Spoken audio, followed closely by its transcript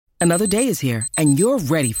Another day is here, and you're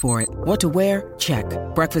ready for it. What to wear? Check.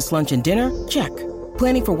 Breakfast, lunch, and dinner? Check.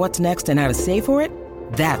 Planning for what's next and how to save for it?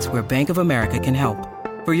 That's where Bank of America can help.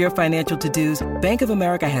 For your financial to-dos, Bank of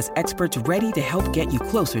America has experts ready to help get you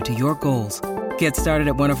closer to your goals. Get started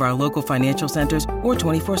at one of our local financial centers or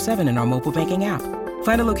 24/7 in our mobile banking app.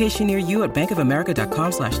 Find a location near you at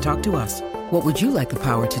bankofamerica.com/talktous. What would you like the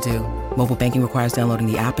power to do? Mobile banking requires downloading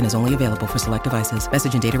the app and is only available for select devices.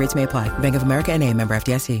 Message and data rates may apply. Bank of America N.A., member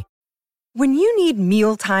FDIC. When you need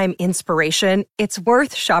mealtime inspiration, it's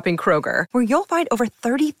worth shopping Kroger, where you'll find over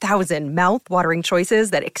 30,000 mouth-watering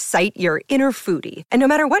choices that excite your inner foodie. And no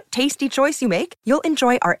matter what tasty choice you make, you'll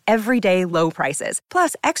enjoy our everyday low prices,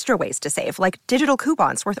 plus extra ways to save, like digital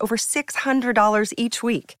coupons worth over $600 each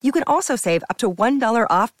week. You can also save up to $1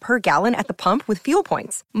 off per gallon at the pump with fuel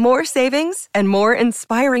points. More savings and more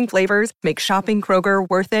inspiring flavors make shopping Kroger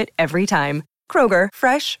worth it every time. Kroger,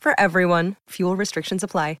 fresh for everyone. Fuel restrictions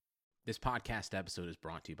apply. This podcast episode is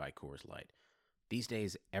brought to you by Coors Light. These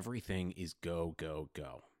days, everything is go, go,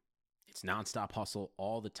 go. It's nonstop hustle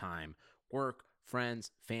all the time. Work, friends,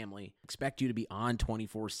 family expect you to be on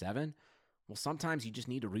 24/7. Well, sometimes you just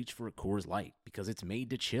need to reach for a Coors Light because it's made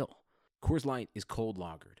to chill. Coors Light is cold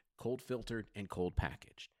lagered, cold filtered, and cold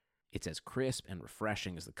packaged. It's as crisp and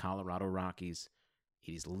refreshing as the Colorado Rockies.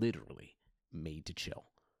 It is literally made to chill.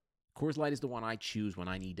 Coors Light is the one I choose when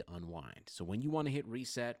I need to unwind. So when you want to hit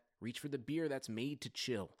reset, reach for the beer that's made to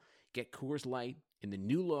chill. Get Coors Light in the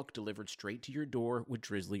new look delivered straight to your door with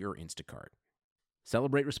Drizzly or Instacart.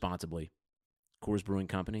 Celebrate responsibly. Coors Brewing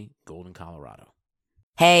Company, Golden, Colorado.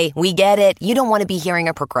 Hey, we get it. You don't want to be hearing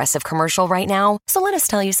a Progressive commercial right now. So let us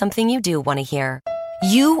tell you something you do want to hear.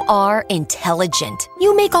 You are intelligent.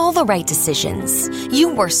 You make all the right decisions.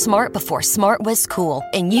 You were smart before smart was cool,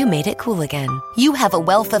 and you made it cool again. You have a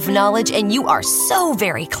wealth of knowledge, and you are so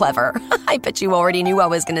very clever. I bet you already knew I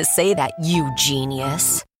was going to say that, you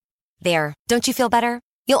genius. There, don't you feel better?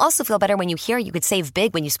 You'll also feel better when you hear you could save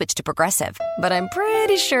big when you switch to Progressive. But I'm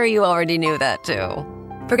pretty sure you already knew that, too.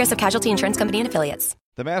 Progressive Casualty Insurance Company and Affiliates.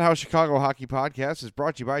 The Madhouse Chicago Hockey Podcast is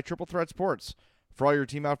brought to you by Triple Threat Sports. For all your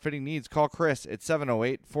team outfitting needs, call Chris at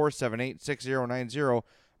 708-478-6090.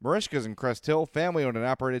 Marishka's in Crest Hill, family owned and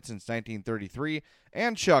operated since 1933.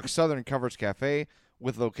 And Chuck's Southern Comforts Cafe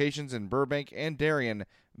with locations in Burbank and Darien.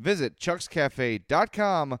 Visit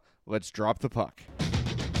chuckscafe.com. Let's drop the puck.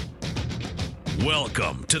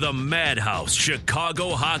 Welcome to the Madhouse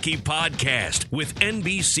Chicago Hockey Podcast with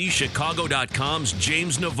NBCChicago.com's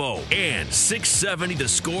James Naveau and 670 The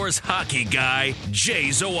Score's hockey guy, Jay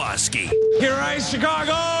Zawaski. Here is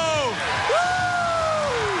Chicago! Woo!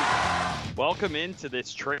 Welcome into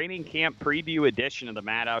this training camp preview edition of the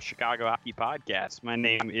Madhouse Chicago Hockey Podcast. My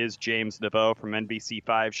name is James Naveau from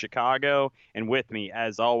NBC5 Chicago, and with me,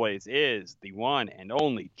 as always, is the one and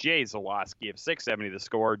only Jay Zawaski of 670 The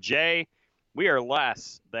Score. Jay, we are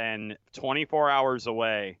less than 24 hours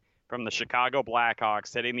away from the Chicago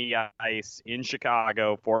Blackhawks hitting the ice in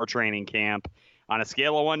Chicago for training camp. On a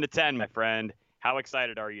scale of 1 to 10, my friend, how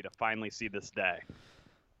excited are you to finally see this day?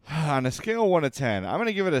 On a scale of 1 to 10, I'm going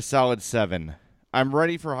to give it a solid 7. I'm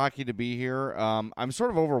ready for hockey to be here. I'm sort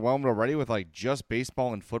of overwhelmed already with just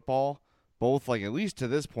baseball and football. Both, at least to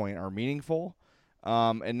this point, are meaningful.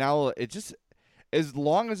 And now it just... As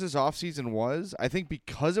long as this offseason was, I think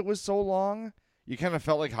because it was so long, you kind of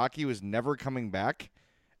felt like hockey was never coming back.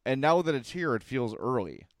 And now that it's here, it feels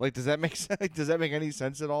early. Does that make sense? Does that make any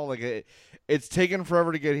sense at all? It's taken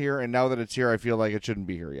forever to get here, and now that it's here, I feel like it shouldn't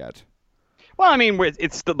be here yet. Well, I mean,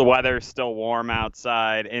 it's still, the weather's still warm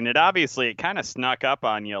outside, and it kind of snuck up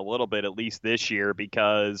on you a little bit, at least this year,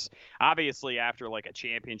 because obviously after a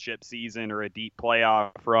championship season or a deep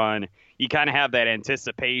playoff run, you kind of have that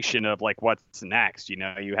anticipation of what's next. You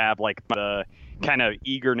know, you have the kind of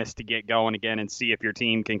eagerness to get going again and see if your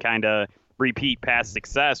team can kind of repeat past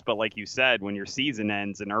success. But like you said, when your season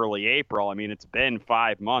ends in early April, I mean, it's been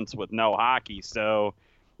 5 months with no hockey, so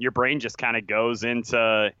your brain just kind of goes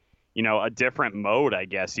into a different mode, I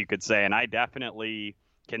guess you could say. And I definitely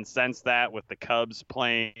can sense that with the Cubs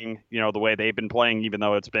playing, the way they've been playing, even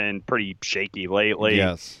though it's been pretty shaky lately.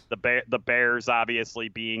 Yes. The Bears obviously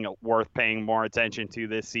being worth paying more attention to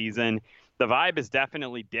this season. The vibe is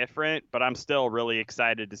definitely different, but I'm still really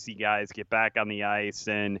excited to see guys get back on the ice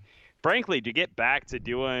and, frankly, to get back to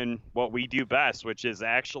doing what we do best, which is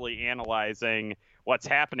actually analyzing what's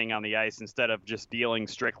happening on the ice instead of just dealing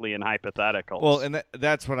strictly in hypotheticals. Well, and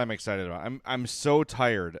that's what I'm excited about. I'm so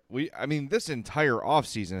tired. This entire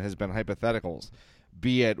offseason has been hypotheticals.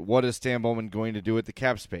 be it what is Stan Bowman going to do at the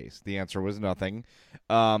cap space? The answer was nothing.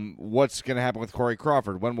 What's going to happen with Corey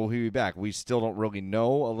Crawford? When will he be back? We still don't really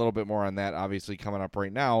know. A little bit more on that, obviously, coming up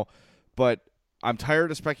right now. But I'm tired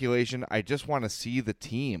of speculation. I just want to see the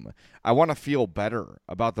team. I want to feel better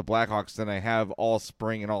about the Blackhawks than I have all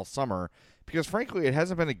spring and all summer because, frankly, it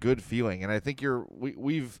hasn't been a good feeling. And I think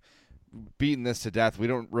we've beaten this to death. We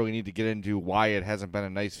don't really need to get into why it hasn't been a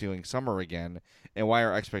nice feeling summer again and why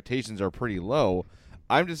our expectations are pretty low.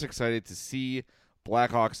 I'm just excited to see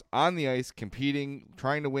Blackhawks on the ice competing,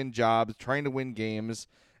 trying to win jobs, trying to win games,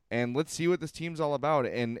 and let's see what this team's all about.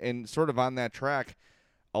 And sort of on that track,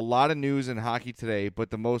 a lot of news in hockey today, but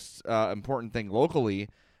the most important thing locally,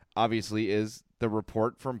 obviously, is the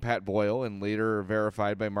report from Pat Boyle and later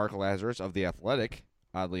verified by Mark Lazarus of The Athletic,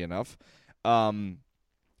 oddly enough,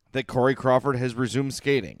 that Corey Crawford has resumed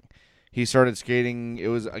skating. He started skating. It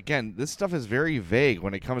was, again, this stuff is very vague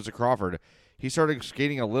when it comes to Crawford. He started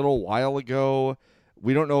skating a little while ago.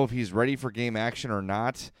 We don't know if he's ready for game action or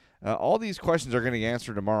not. All these questions are going to get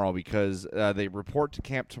answered tomorrow because they report to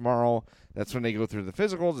camp tomorrow. That's when they go through the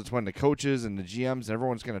physicals. It's when the coaches and the GMs and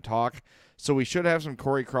everyone's going to talk. So we should have some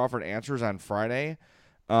Corey Crawford answers on Friday.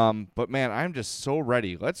 But, man, I'm just so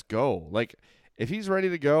ready. Let's go. Like, if he's ready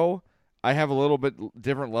to go, I have a little bit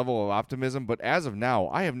different level of optimism. But as of now,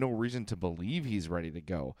 I have no reason to believe he's ready to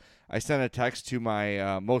go. I sent a text to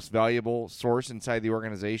my most valuable source inside the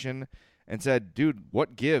organization and said, dude,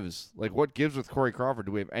 what gives? Like, what gives with Corey Crawford?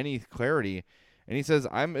 Do we have any clarity? And he says,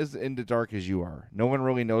 I'm as in the dark as you are. No one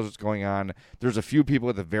really knows what's going on. There's a few people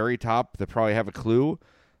at the very top that probably have a clue,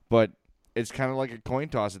 but it's kind of like a coin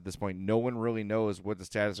toss at this point. No one really knows what the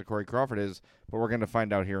status of Corey Crawford is, but we're going to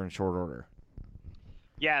find out here in short order.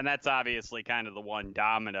 Yeah, and that's obviously kind of the one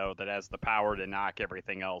domino that has the power to knock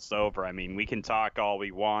everything else over. I mean, we can talk all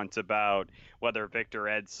we want about whether Victor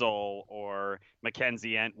Edsel or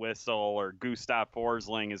Mackenzie Entwistle or Gustav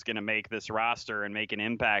Forsling is going to make this roster and make an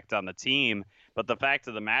impact on the team. But the fact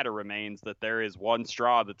of the matter remains that there is one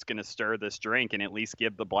straw that's going to stir this drink and at least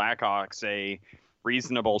give the Blackhawks a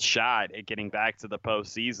reasonable shot at getting back to the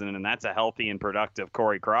postseason, and that's a healthy and productive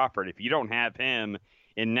Corey Crawford. If you don't have him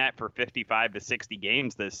in net for 55 to 60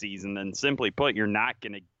 games this season, then simply put, you're not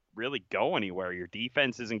going to really go anywhere. Your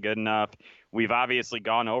defense isn't good enough. We've obviously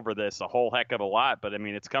gone over this a whole heck of a lot, but I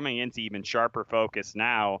mean, it's coming into even sharper focus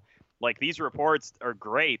now. Like, these reports are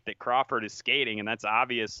great that Crawford is skating, and that's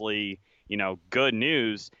obviously, good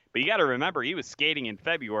news. But you got to remember, he was skating in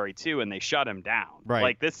February too, and they shut him down. Right.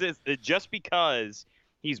 Like, this is just because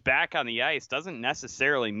he's back on the ice doesn't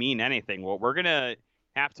necessarily mean anything. What we're going to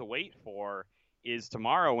have to wait for is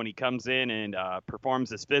tomorrow when he comes in and performs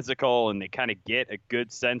his physical and they kind of get a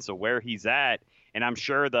good sense of where he's at. And I'm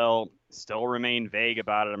sure they'll still remain vague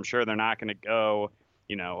about it. I'm sure they're not going to go,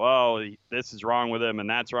 oh, this is wrong with him and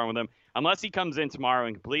that's wrong with him. Unless he comes in tomorrow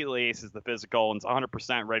and completely aces the physical and is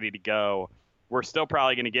 100% ready to go, we're still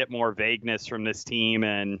probably going to get more vagueness from this team.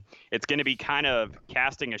 And it's going to be kind of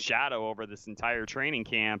casting a shadow over this entire training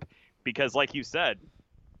camp because, like you said,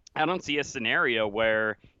 I don't see a scenario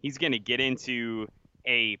where he's going to get into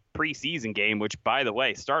a preseason game, which, by the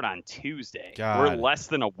way, start on Tuesday. God. We're less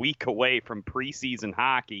than a week away from preseason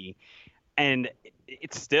hockey. And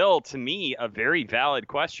it's still, to me, a very valid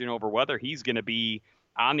question over whether he's going to be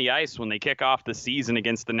on the ice when they kick off the season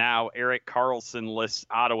against the now Erik Karlsson-less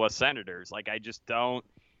Ottawa Senators. Like, I just don't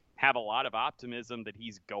have a lot of optimism that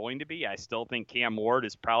he's going to be. I still think Cam Ward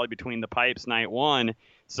is probably between the pipes night one.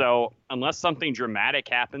 So unless something dramatic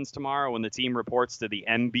happens tomorrow when the team reports to the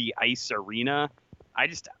MB Ice Arena, I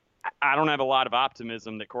don't have a lot of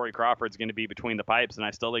optimism that Corey Crawford's going to be between the pipes, and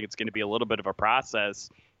I still think it's going to be a little bit of a process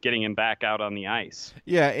getting him back out on the ice.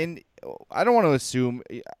 Yeah, and I don't want to assume.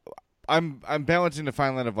 I'm balancing the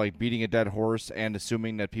fine line of like beating a dead horse and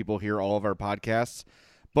assuming that people hear all of our podcasts,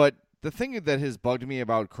 but the thing that has bugged me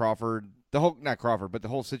about Crawford, the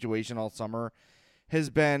whole situation all summer, has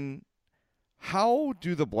been how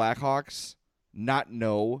do the Blackhawks not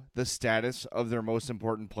know the status of their most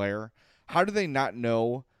important player? How do they not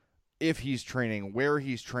know if he's training, where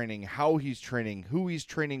he's training, how he's training, who he's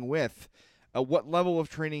training with, what level of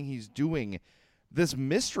training he's doing? This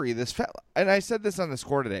mystery, and I said this on the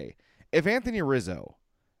score today. If Anthony Rizzo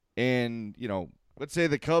and, let's say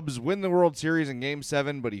the Cubs win the World Series in Game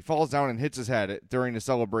 7, but he falls down and hits his head during the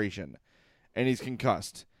celebration, and he's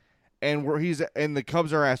concussed. And the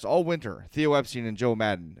Cubs are asked all winter, Theo Epstein and Joe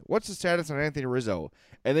Madden, what's the status on Anthony Rizzo?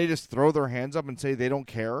 And they just throw their hands up and say they don't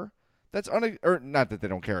care. Or not that they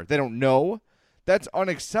don't care. They don't know. That's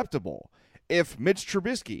unacceptable. If Mitch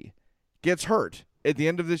Trubisky gets hurt at the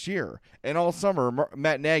end of this year. And all summer,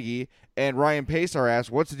 Matt Nagy and Ryan Pace are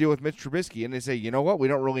asked, what's the deal with Mitch Trubisky? And they say, you know what? We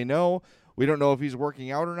don't really know. We don't know if he's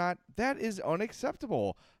working out or not. That is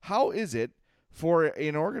unacceptable. How is it for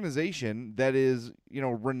an organization that is,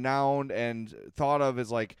 renowned and thought of as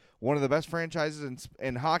like one of the best franchises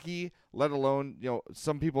in hockey, let alone,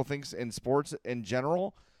 some people think in sports in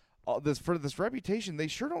general, for this reputation, they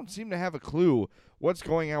sure don't seem to have a clue what's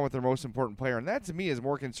going on with their most important player. And that, to me, is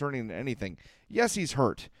more concerning than anything. Yes, he's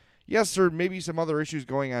hurt. Yes, there may be some other issues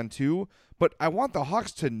going on too, but I want the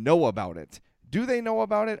Hawks to know about it. Do they know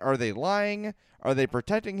about it? Are they lying? Are they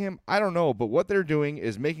protecting him? I don't know, but what they're doing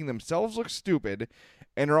is making themselves look stupid,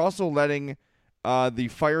 and are also letting the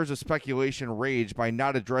fires of speculation rage by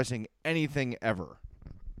not addressing anything ever.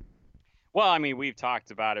 Well, I mean, we've talked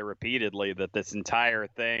about it repeatedly that this entire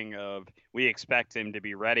thing of we expect him to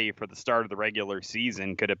be ready for the start of the regular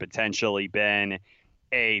season could have potentially been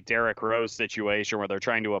a Derrick Rose situation where they're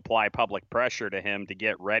trying to apply public pressure to him to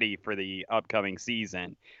get ready for the upcoming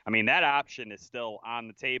season. I mean, that option is still on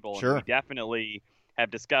the table. Sure. And we definitely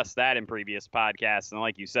have discussed that in previous podcasts. And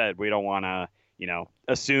like you said, we don't want to,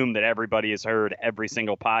 assume that everybody has heard every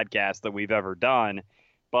single podcast that we've ever done.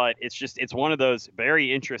 But it's one of those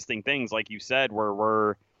very interesting things, like you said, where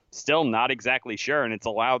we're still not exactly sure. And it's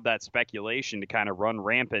allowed that speculation to kind of run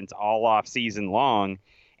rampant all off season long.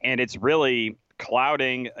 And it's really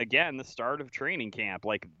clouding, again, the start of training camp.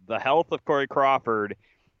 Like, the health of Corey Crawford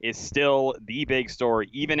is still the big story,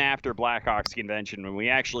 even after Blackhawks convention, when we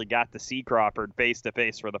actually got to see Crawford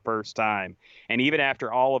face-to-face for the first time. And even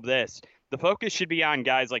after all of this, the focus should be on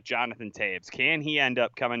guys like Jonathan Toews. Can he end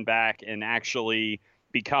up coming back and actually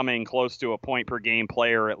becoming close to a point-per-game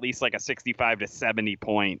player, or at least like a 65 to 70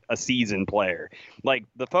 point a season player? Like,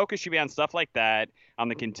 the focus should be on stuff like that, on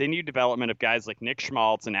the continued development of guys like Nick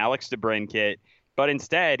Schmaltz and Alex DeBrincat. But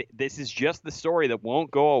instead, this is just the story that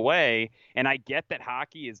won't go away. And I get that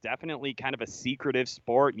hockey is definitely kind of a secretive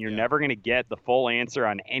sport, and you're never going to get the full answer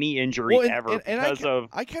on any injury ever because of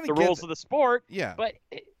the rules of the sport. Yeah. But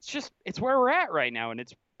it's where we're at right now, and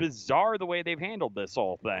it's bizarre the way they've handled this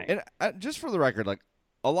whole thing. And just for the record, like,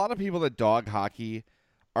 a lot of people that dog hockey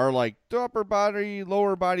are like, the upper body,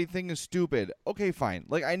 lower body thing is stupid. Okay, fine.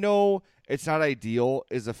 Like, I know it's not ideal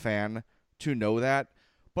as a fan to know that,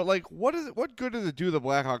 but like, what good does it do the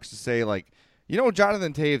Blackhawks to say, like,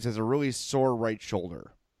 Jonathan Toews has a really sore right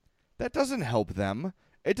shoulder? That doesn't help them.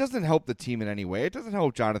 It doesn't help the team in any way. It doesn't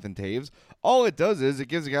help Jonathan Toews. All it does is it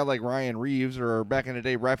gives a guy like Ryan Reeves, or back in the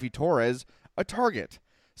day, Rafi Torres, a target.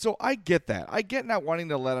 So I get that. I get not wanting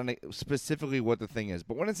to let on specifically what the thing is.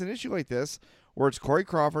 But when it's an issue like this, where it's Corey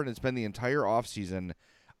Crawford and it's been the entire offseason,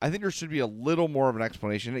 I think there should be a little more of an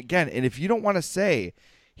explanation. Again, and if you don't want to say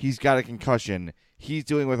he's got a concussion, he's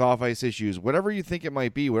dealing with off-ice issues, whatever you think it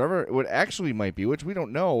might be, whatever it actually might be, which we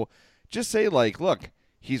don't know, just say, like, look,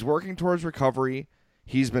 he's working towards recovery.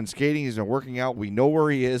 He's been skating. He's been working out. We know where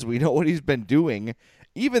he is. We know what he's been doing.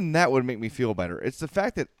 Even that would make me feel better. It's the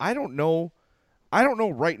fact that I don't know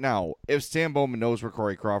right now if Stan Bowman knows where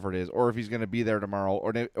Corey Crawford is, or if he's going to be there tomorrow,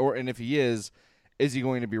 and if he is he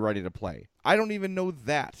going to be ready to play? I don't even know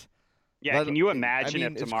that. Yeah, can you imagine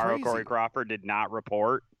if tomorrow Corey Crawford did not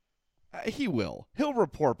report? He will. He'll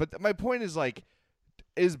report. But my point is, like,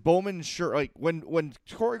 is Bowman sure? Like, when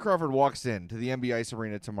Corey Crawford walks into the NBA Ice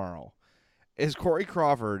Arena tomorrow, is Corey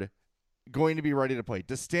Crawford going to be ready to play?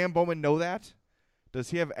 Does Stan Bowman know that?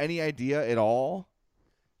 Does he have any idea at all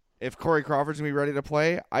if Corey Crawford's going to be ready to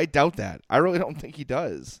play? I doubt that. I really don't think he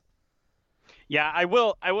does. Yeah, I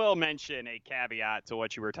will mention a caveat to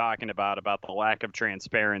what you were talking about the lack of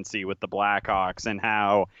transparency with the Blackhawks, and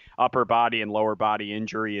how upper body and lower body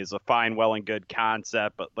injury is a fine, well and good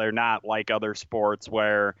concept, but they're not like other sports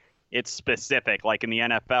where it's specific. Like in the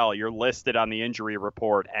NFL, you're listed on the injury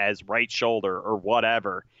report as right shoulder or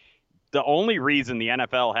whatever. The only reason the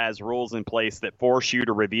NFL has rules in place that force you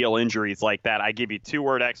to reveal injuries like that, I give you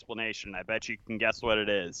 2-word explanation. I bet you can guess what it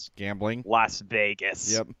is. Gambling. Las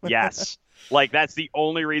Vegas. Yep. Yes. Like, that's the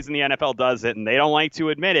only reason the NFL does it, and they don't like to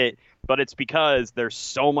admit it, but it's because there's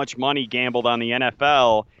so much money gambled on the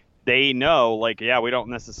NFL. They know, like, yeah, we don't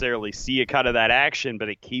necessarily see a cut of that action, but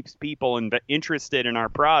it keeps people interested in our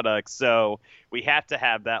products. So we have to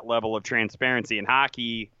have that level of transparency. And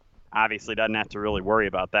hockey obviously doesn't have to really worry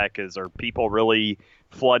about that, because are people really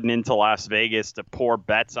flooding into Las Vegas to pour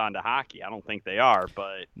bets onto hockey? I don't think they are,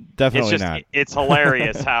 but definitely it's just, not. It's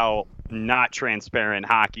hilarious how not transparent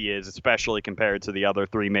hockey is, especially compared to the other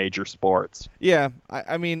three major sports. Yeah,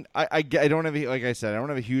 I mean, I don't have, like I said, I don't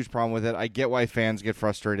have a huge problem with it. I get why fans get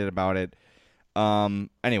frustrated about it.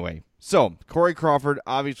 Anyway, so Corey Crawford,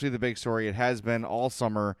 obviously the big story. It has been all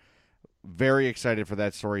summer. very excited for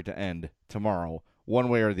that story to end tomorrow, one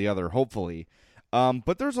way or the other, hopefully.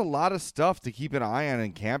 But there's a lot of stuff to keep an eye on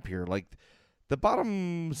in camp here. Like, the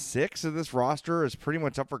bottom 6 of this roster is pretty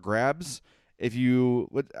much up for grabs.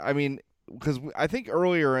 Because I think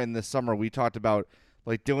earlier in the summer we talked about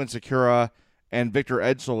like Dylan Sakura and Victor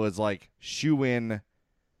Edsel as like shoe-in.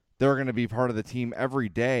 They're going to be part of the team every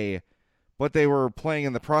day, but they were playing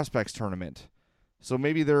in the prospects tournament. So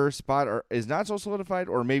maybe their spot is not so solidified,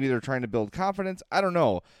 or maybe they're trying to build confidence. I don't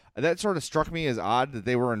know. That sort of struck me as odd that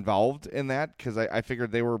they were involved in that, because I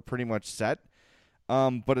figured they were pretty much set.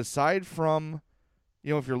 But aside from,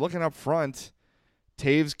 if you're looking up front,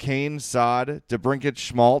 Taves, Kane, Saad, DeBrincat,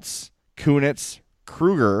 Schmaltz, Kunitz,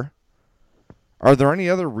 Kruger, are there any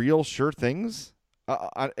other real sure things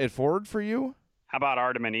at forward for you? How about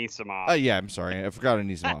Artem Anisimov? Yeah, I'm sorry. I forgot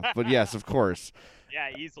Anisimov. But yes, of course. Yeah,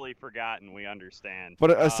 easily forgotten. We understand.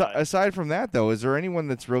 But aside from that, though, is there anyone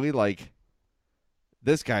that's really like,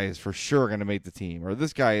 this guy is for sure going to make the team, or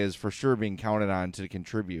this guy is for sure being counted on to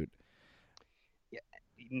contribute?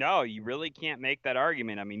 No, you really can't make that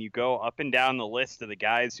argument. I mean, you go up and down the list of the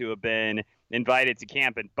guys who have been invited to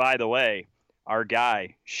camp. And by the way, our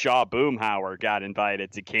guy, Shaw Boomhauer, got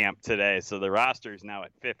invited to camp today. So the roster is now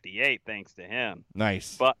at 58, thanks to him.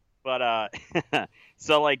 Nice. But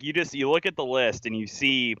so like you look at the list and you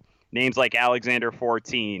see names like Alexander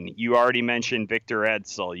 14. You already mentioned Victor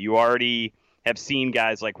Edsel. You already have seen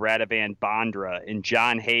guys like Radovan Bondra and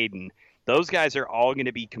John Hayden. Those guys are all going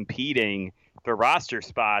to be competing for roster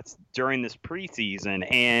spots during this preseason,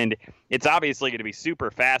 and it's obviously going to be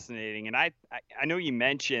super fascinating. And I know you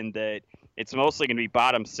mentioned that it's mostly going to be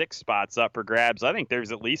bottom 6 spots up for grabs. I think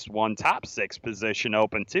there's at least one top 6 position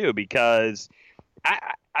open too, because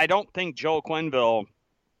I don't think Joel Quenneville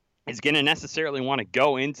is going to necessarily want to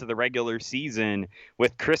go into the regular season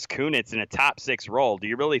with Chris Kunitz in a top 6 role. Do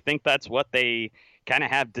you really think that's what they kind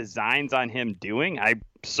of have designs on him doing? I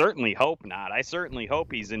certainly hope not. I certainly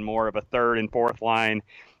hope he's in more of a 3rd and 4th line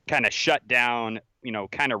kind of shut down,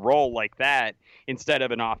 kind of role like that, instead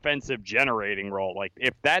of an offensive generating role. Like,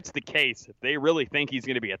 if that's the case, if they really think he's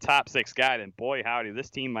going to be a top 6 guy, then boy, howdy,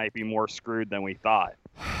 this team might be more screwed than we thought.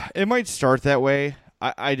 It might start that way.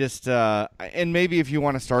 I just, and maybe if you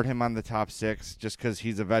want to start him on the top 6, just because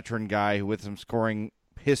he's a veteran guy with some scoring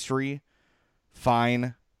history,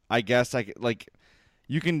 fine. I guess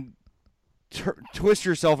you can twist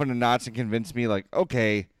yourself into knots and convince me, like,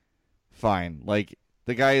 okay, fine. Like,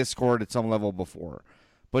 the guy has scored at some level before,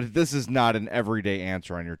 but this is not an everyday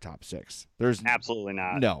answer on your top 6. There's absolutely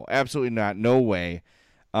not. No, absolutely not. No way.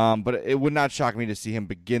 But it would not shock me to see him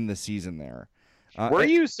begin the season there.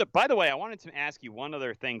 By the way, I wanted to ask you one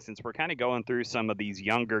other thing, since we're kind of going through some of these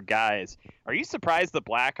younger guys. Are you surprised the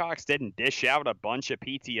Blackhawks didn't dish out a bunch of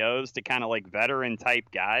PTOs to kind of like veteran type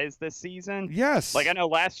guys this season? Yes. Like, I know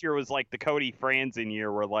last year was like the Cody Franzen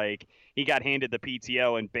year, where like he got handed the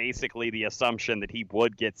PTO and basically the assumption that he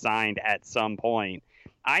would get signed at some point.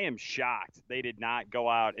 I am shocked they did not go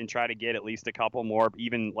out and try to get at least a couple more,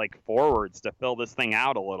 even like forwards, to fill this thing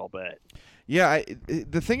out a little bit. Yeah,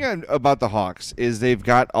 the thing about the Hawks is they've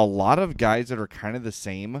got a lot of guys that are kind of the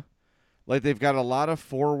same. Like, they've got a lot of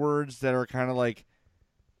forwards that are kind of like,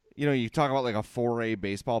 you talk about like a 4A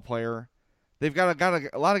baseball player. They've got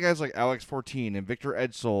a lot of guys like Alex 14 and Victor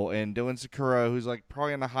Edsel and Dylan Sakura, who's like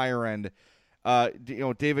probably on the higher end.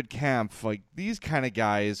 David Kampf, like these kind of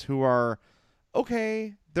guys who are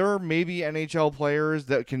okay. They're maybe NHL players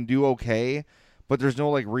that can do okay, but there's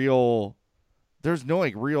no real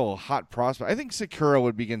hot prospect. I think Sakura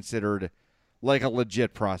would be considered like a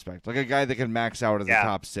legit prospect, like a guy that can max out as a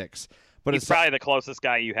top 6. But he's probably the closest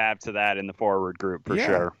guy you have to that in the forward group for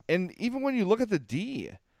sure. And even when you look at the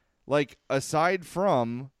D, like aside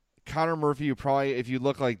from Connor Murphy, who probably, if you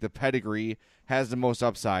look like the pedigree, has the most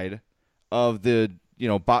upside of the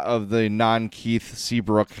non-Keith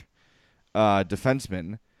Seabrook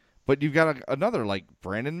defensemen. But you've got another like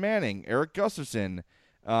Brandon Manning, Eric Gustafson,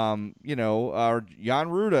 Jan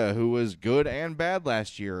Ruda, who was good and bad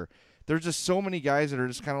last year. There's just so many guys that are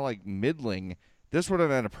just kind of like middling. This would have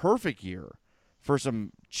been a perfect year for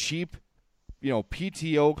some cheap,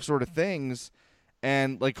 PTO sort of things.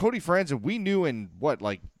 And like Cody Franzen, we knew in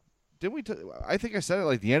I think I said it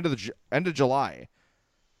like the end of July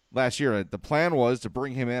last year. The plan was to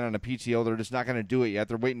bring him in on a PTO. They're just not going to do it yet.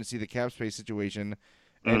 They're waiting to see the cap space situation.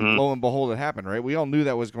 And lo and behold, it happened, right? We all knew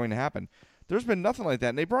that was going to happen. There's been nothing like that.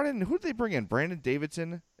 And they brought in, who did they bring in? Brandon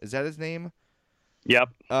Davidson? Is that his name? Yep.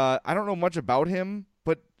 I don't know much about him,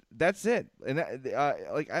 but that's it. And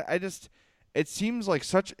it seems like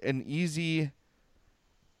such an easy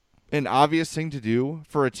and obvious thing to do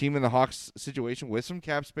for a team in the Hawks situation with some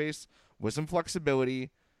cap space, with some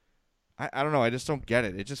flexibility. I don't know. I just don't get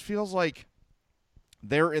it. It just feels like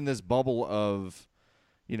they're in this bubble of,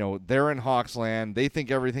 they're in Hawks land. They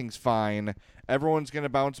think everything's fine. Everyone's going to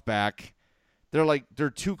bounce back. They're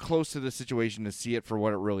too close to the situation to see it for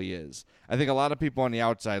what it really is. I think a lot of people on the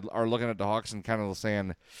outside are looking at the Hawks and kind of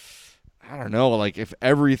saying, I don't know, like if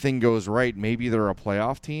everything goes right, maybe they're a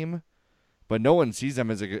playoff team, but no one sees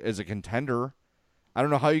them as a contender. I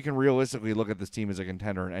don't know how you can realistically look at this team as a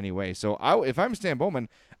contender in any way. So if I'm Stan Bowman,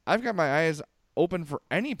 I've got my eyes open for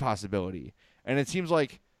any possibility. And it seems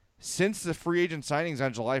like since the free agent signings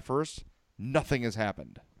on July 1st, nothing has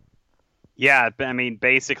happened. Yeah, I mean,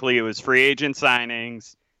 basically it was free agent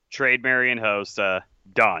signings, trade Marian Hossa,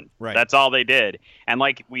 done. Right. That's all they did. And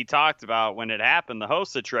like we talked about when it happened, the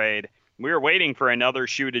Hossa trade, we were waiting for another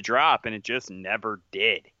shoe to drop, and it just never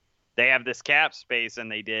did. They have this cap space, and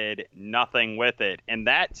they did nothing with it. And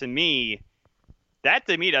that to me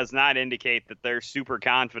does not indicate that they're super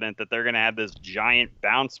confident that they're going to have this giant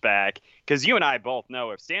bounce back. Because you and I both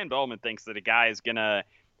know if Stan Bowman thinks that a guy is going to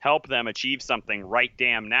help them achieve something right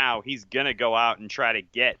damn now, he's going to go out and try to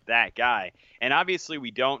get that guy. And obviously we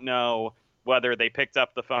don't know whether they picked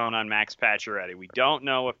up the phone on Max Pacioretty. We don't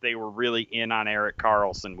know if they were really in on Erik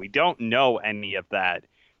Karlsson. We don't know any of that.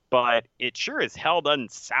 But it sure as hell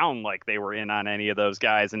doesn't sound like they were in on any of those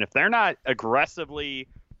guys. And if they're not aggressively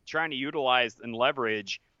trying to utilize and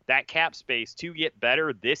leverage that cap space to get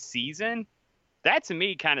better this season, that to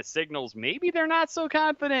me kind of signals maybe they're not so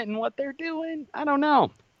confident in what they're doing. I don't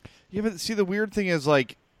know. Yeah, but see, the weird thing is,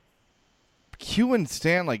 like, Q and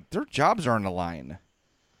Stan, like, their jobs are on the line.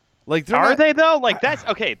 Like, are they, though? Like, that's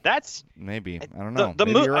okay. That's maybe. I don't know.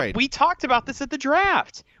 Maybe you're right. We talked about this at the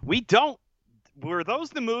draft. Were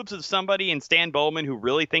those the moves of somebody in Stan Bowman who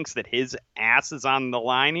really thinks that his ass is on the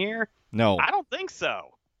line here? No. I don't think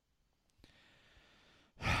so.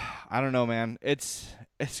 I don't know, man. It's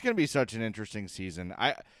going to be such an interesting season.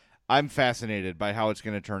 I'm fascinated by how it's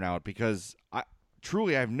going to turn out because I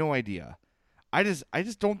have no idea. I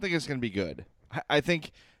just don't think it's going to be good. I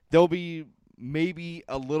think they'll be maybe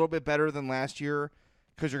a little bit better than last year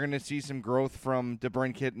because you're going to see some growth from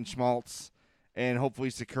DeBrincat and Schmaltz. And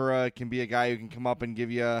hopefully Sakura can be a guy who can come up and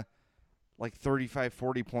give you like 35,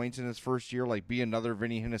 40 points in his first year, like be another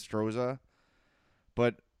Vinny Hinostroza.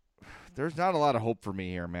 But there's not a lot of hope for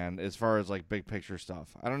me here, man, as far as like big picture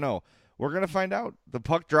stuff. I don't know. We're going to find out. The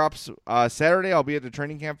puck drops Saturday. I'll be at the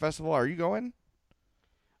training camp festival. Are you going?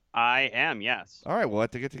 I am, yes. All right, we'll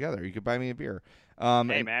have to get together. You could buy me a beer.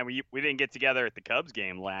 Hey, man, we didn't get together at the Cubs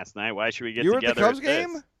game last night. Why should we get together? together? You were at the Cubs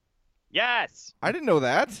game? This? Yes. I didn't know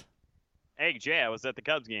that. Hey, Jay, I was at the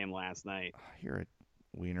Cubs game last night. You're a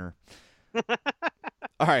wiener.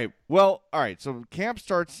 All right. Well, all right. So camp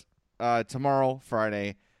starts tomorrow,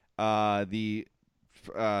 Friday. The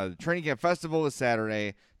training camp festival is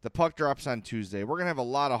Saturday. The puck drops on Tuesday. We're going to have a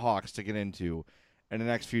lot of Hawks to get into in the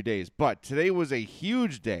next few days. But today was a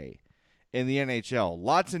huge day in the NHL.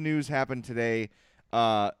 Lots of news happened today.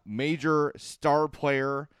 Major star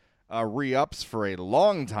player re-ups for a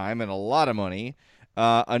long time and a lot of money.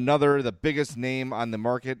 The biggest name on the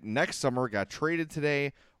market next summer got traded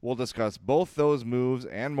today. We'll discuss both those moves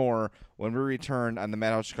and more when we return on the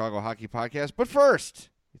Madhouse Chicago Hockey Podcast. But first,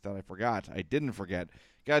 you thought I forgot. I didn't forget.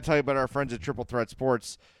 Got to tell you about our friends at Triple Threat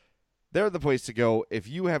Sports. They're the place to go if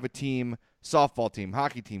you have a team, softball team,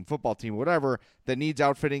 hockey team, football team, whatever, that needs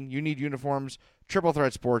outfitting, you need uniforms, Triple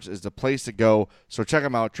Threat Sports is the place to go. So check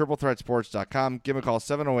them out, triplethreatsports.com. Give them a call,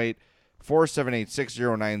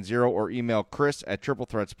 708-478-6090, or email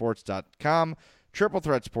chris@triplethreatsports.com. Triple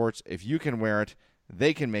Threat Sports, if you can wear it,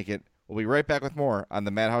 they can make it. We'll be right back with more on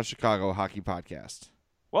the Madhouse Chicago Hockey Podcast.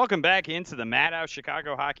 Welcome back into the Madhouse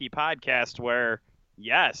Chicago Hockey Podcast where,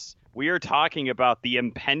 yes, we are talking about the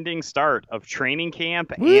impending start of training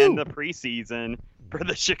camp and the preseason for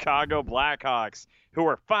the Chicago Blackhawks, who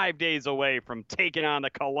are 5 days away from taking on the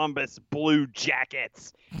Columbus Blue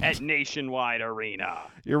Jackets at Nationwide Arena.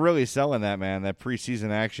 You're really selling that, man. That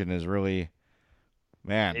preseason action is really,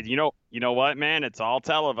 man. You know what, man? It's all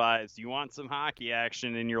televised. You want some hockey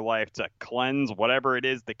action in your life to cleanse whatever it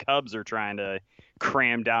is the Cubs are trying to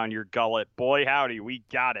cram down your gullet. Boy, howdy, we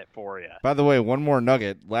got it for you. By the way, one more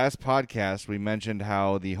nugget. Last podcast, we mentioned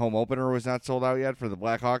how the home opener was not sold out yet for the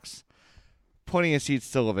Blackhawks. Plenty of seats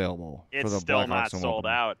still available for the Blackhawks. It's still not home sold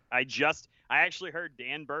opener. out. I actually heard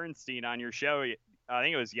Dan Bernstein on your show, I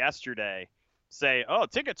think it was yesterday, say, oh,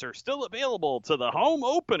 tickets are still available to the home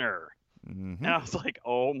opener. Mm-hmm. And I was like,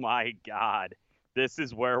 oh, my God, this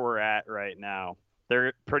is where we're at right now.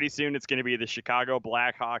 Pretty soon it's going to be the Chicago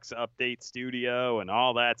Blackhawks update studio and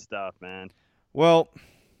all that stuff, man. Well,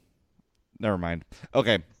 Never mind.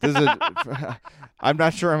 Okay. This is I'm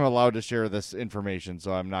not sure I'm allowed to share this information,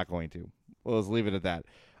 so I'm not going to. We'll just leave it at that.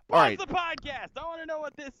 All right. the podcast. I want to know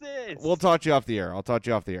what this is. We'll talk to you off the air. I'll talk to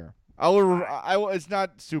you off the air. It's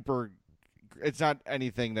not super. It's not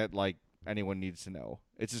anything that like anyone needs to know.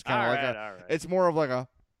 It's just kind of like it's more of like a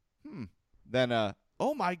than a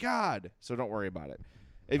oh my god. So don't worry about it.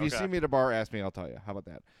 If you see me at a bar, ask me. I'll tell you. How about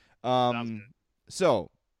that? So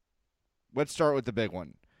let's start with the big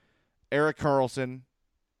one. Erik Karlsson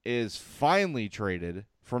is finally traded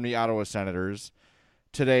from the Ottawa Senators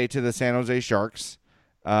today to the San Jose Sharks.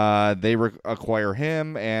 They acquire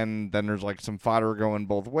him, and then there's like some fodder going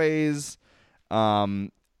both ways. No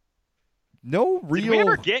real. Did we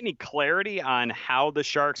ever get any clarity on how the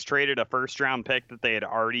Sharks traded a first-round pick that they had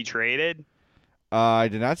already traded? I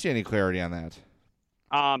did not see any clarity on that.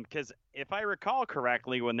 Because if I recall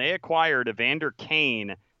correctly, when they acquired Evander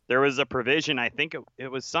Kane, there was a provision. I think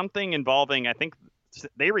it was something involving. I think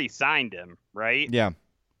they re-signed him, right? Yeah.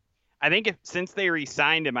 I think since they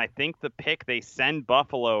re-signed him, I think the pick they send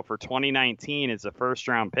Buffalo for 2019 is a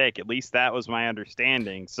first-round pick. At least that was my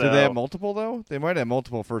understanding. So, do they have multiple, though? They might have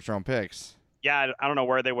multiple first-round picks. Yeah, I don't know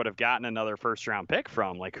where they would have gotten another first-round pick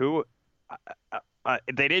from. Like, who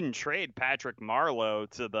they didn't trade Patrick Marleau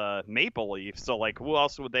to the Maple Leafs, so, like, who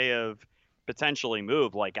else would they have potentially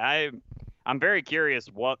moved? Like, I'm very curious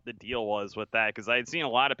what the deal was with that, because I had seen a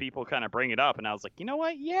lot of people kind of bring it up, and I was like, you know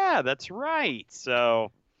what? Yeah, that's right.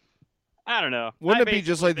 So I don't know. Wouldn't it be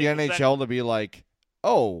just like the NHL to be like,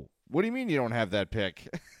 oh, what do you mean you don't have that pick?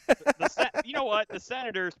 You know what? The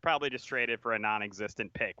Senators probably just traded for a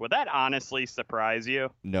non-existent pick. Would that honestly surprise you?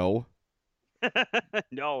 No.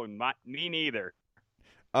 No, me neither.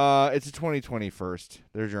 It's a 2020 first.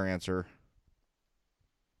 There's your answer.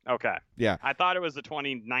 Okay. Yeah. I thought it was a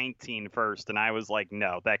 2019 first, and I was like,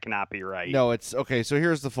 no, that cannot be right. No, it's okay. So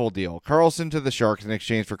here's the full deal. Karlsson to the Sharks in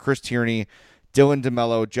exchange for Chris Tierney, Dylan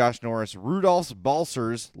DeMello, Josh Norris, Rudolph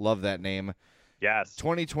Balcers, love that name. Yes.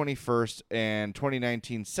 2020 first and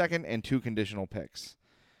 2019 second and 2 conditional picks.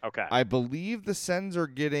 Okay. I believe the Sens are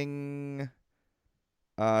getting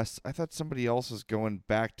I thought somebody else was going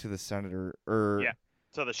back to the Senator yeah.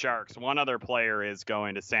 So the Sharks. One other player is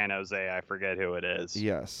going to San Jose. I forget who it is.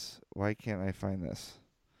 Yes. Why can't I find this?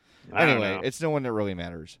 Anyway, it's no one that really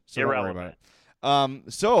matters. So irrelevant. Don't worry about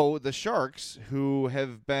it. So the Sharks, who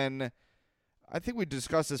have been, I think we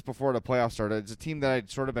discussed this before the playoffs started. It's a team that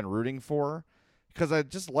I'd sort of been rooting for because I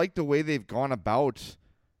just like the way they've gone about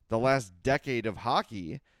the last decade of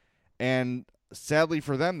hockey. And sadly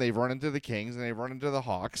for them, they've run into the Kings and they've run into the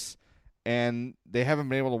Hawks, and they haven't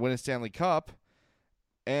been able to win a Stanley Cup.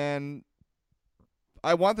 And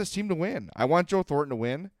I want this team to win. I want Joe Thornton to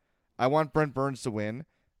win. I want Brent Burns to win.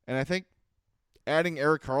 And I think adding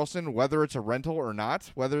Erik Karlsson, whether it's a rental or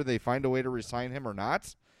not, whether they find a way to re-sign him or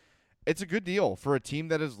not, it's a good deal for a team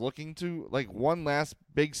that is looking to like one last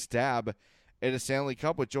big stab at a Stanley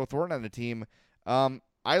Cup with Joe Thornton on the team.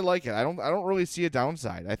 I like it. I don't really see a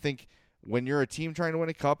downside. I think when you're a team trying to win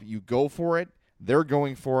a cup, you go for it. They're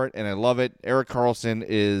going for it, and I love it. Erik Karlsson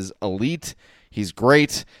is elite. He's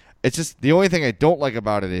great. It's just the only thing I don't like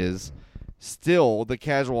about it is still the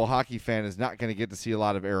casual hockey fan is not going to get to see a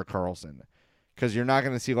lot of Erik Karlsson because you're not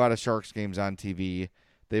going to see a lot of Sharks games on TV.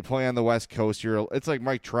 They play on the West Coast. It's like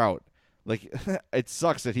Mike Trout. Like it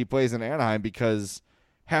sucks that he plays in Anaheim because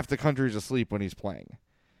half the country's asleep when he's playing.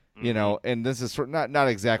 Mm-hmm. You know, and this is not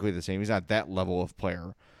exactly the same. He's not that level of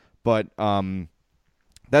player, but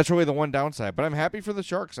that's really the one downside. But I'm happy for the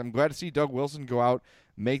Sharks. I'm glad to see Doug Wilson go out,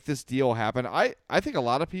 make this deal happen. I think a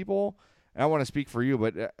lot of people, and I want to speak for you,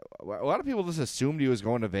 but a lot of people just assumed he was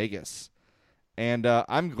going to Vegas. And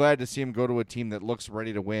I'm glad to see him go to a team that looks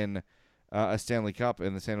ready to win a Stanley Cup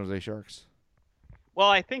in the San Jose Sharks. Well,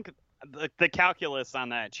 I think the calculus on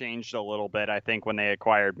that changed a little bit, I think, when they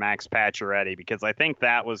acquired Max Pacioretty, because I think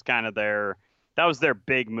that was kind of their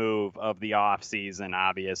big move of the offseason,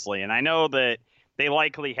 obviously. And I know that they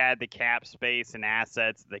likely had the cap space and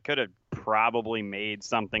assets. They could have probably made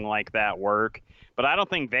something like that work. But I don't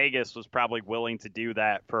think Vegas was probably willing to do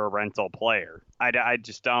that for a rental player. I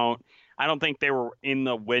just don't. I don't think they were in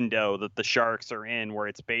the window that the Sharks are in, where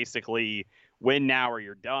it's basically win now or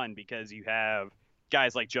you're done, because you have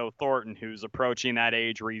guys like Joe Thornton, who's approaching that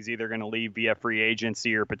age where he's either going to leave via free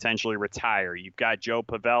agency or potentially retire. You've got Joe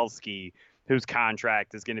Pavelski, whose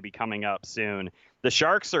contract is going to be coming up soon. The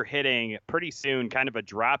Sharks are hitting pretty soon kind of a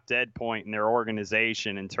drop-dead point in their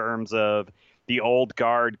organization in terms of the old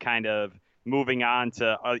guard kind of moving on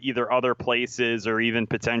to either other places or even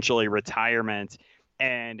potentially retirement.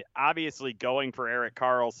 And obviously going for Erik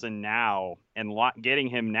Karlsson now and getting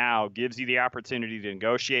him now gives you the opportunity to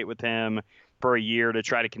negotiate with him for a year to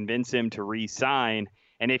try to convince him to re-sign.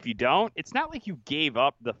 And if you don't, it's not like you gave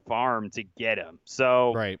up the farm to get him.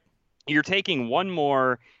 So Right. You're taking one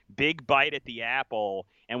more big bite at the apple.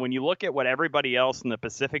 And when you look at what everybody else in the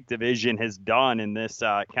Pacific Division has done in this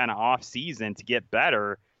kind of off season to get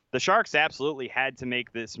better, the Sharks absolutely had to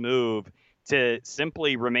make this move to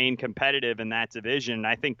simply remain competitive in that division.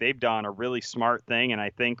 I think they've done a really smart thing, and I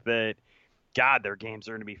think that, God, their games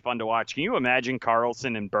are going to be fun to watch. Can you imagine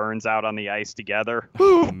Karlsson and Burns out on the ice together?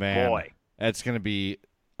 Oh, man. Boy. That's going to be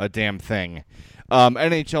a damn thing.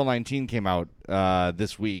 NHL 19 came out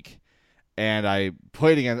this week, and I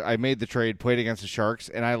made the trade, played against the Sharks,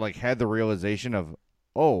 and I had the realization of,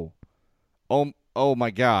 oh my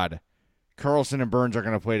God, Karlsson and Burns are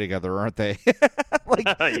going to play together, aren't they?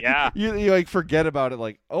 Yeah. You forget about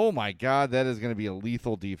it. Oh my God, that is going to be a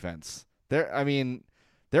lethal defense. They're going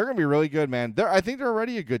to be really good, man. I think they're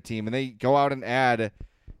already a good team, and they go out and add,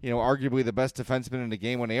 arguably the best defenseman in the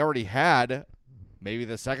game when they already had maybe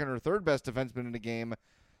the second or third best defenseman in the game.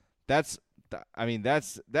 That's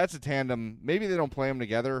a tandem. Maybe they don't play them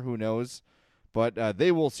together. Who knows? But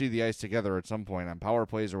they will see the ice together at some point on power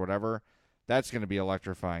plays or whatever. That's going to be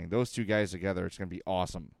electrifying. Those two guys together, it's going to be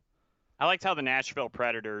awesome. I liked how the Nashville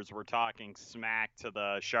Predators were talking smack to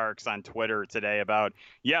the Sharks on Twitter today about,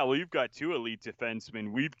 yeah, well, you've got 2 elite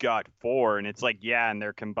defensemen. We've got 4. And it's and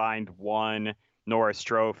they're combined 1 Norris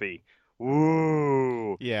Trophy.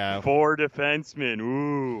 Ooh. Yeah. 4 defensemen.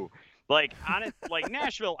 Ooh.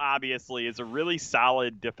 Nashville obviously is a really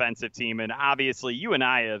solid defensive team. And obviously you and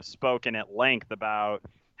I have spoken at length about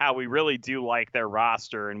how we really do like their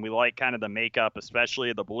roster, and we like kind of the makeup, especially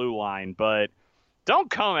of the blue line. But don't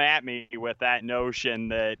come at me with that notion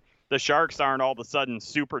that the Sharks aren't all of a sudden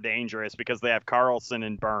super dangerous because they have Karlsson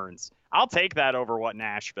and Burns. I'll take that over what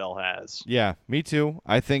Nashville has. Yeah, me too.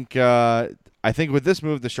 I think with this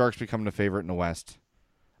move, the Sharks become the favorite in the West.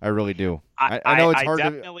 I really do. I know it's hard. I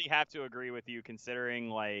definitely have to agree with you, considering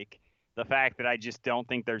the fact that I just don't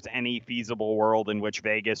think there's any feasible world in which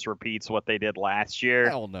Vegas repeats what they did last year.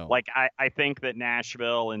 Hell no. I think that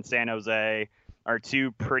Nashville and San Jose are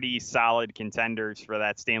 2 pretty solid contenders for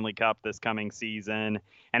that Stanley Cup this coming season.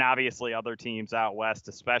 And obviously other teams out west,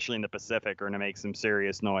 especially in the Pacific, are going to make some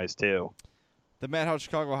serious noise too. The Madhouse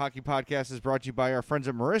Chicago Hockey Podcast is brought to you by our friends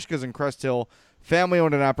at Marishka's in Crest Hill, family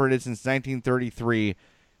owned and operated since 1933.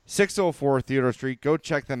 604 Theodore Street. Go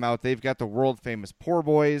check them out. They've got the world-famous Poor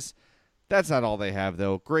Boys. That's not all they have,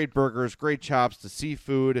 though. Great burgers, great chops, the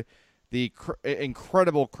seafood, the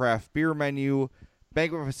incredible craft beer menu,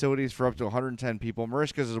 banquet facilities for up to 110 people.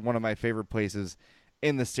 Marishka's is one of my favorite places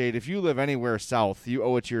in the state. If you live anywhere south, you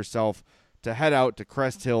owe it to yourself to head out to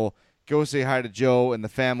Crest Hill, go say hi to Joe and the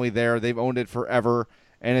family there. They've owned it forever,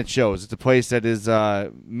 and it shows. It's a place that is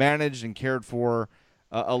managed and cared for,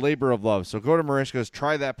 a labor of love. So go to Marishka's,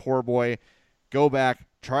 try that Poor Boy, go back,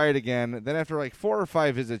 try it again. Then after 4 or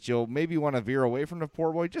 5 visits, you'll maybe want to veer away from the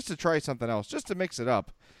Poor Boy just to try something else, just to mix it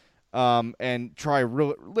up. And try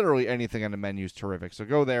literally anything on the menu is terrific. So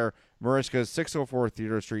go there. Marishka's, 604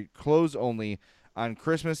 Theodore Street, close only on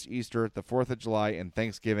Christmas, Easter, the 4th of July, and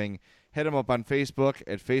Thanksgiving. Hit them up on Facebook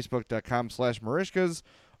at facebook.com/Marishkas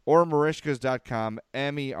or marishkas.com,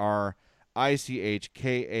 MERICHKAS,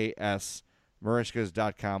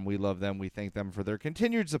 Marishkas.com. We love them. We thank them for their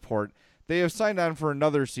continued support. They have signed on for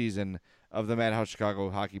another season of the Madhouse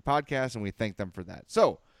Chicago Hockey Podcast, and we thank them for that.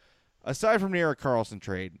 So, aside from the Erik Karlsson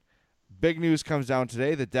trade, big news comes down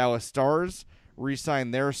today. The Dallas Stars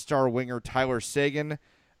re-signed their star winger Tyler Seguin.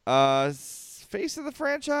 Face of the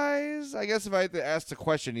franchise? I guess if I had to ask the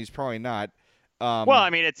question, he's probably not.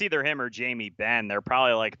 It's either him or Jamie Benn. They're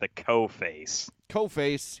probably the co-face.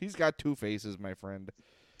 Co-face. He's got 2 faces, my friend.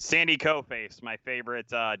 Sandy Koufax, my favorite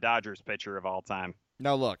Dodgers pitcher of all time.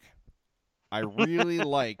 Now, look, I really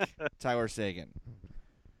like Tyler Seguin.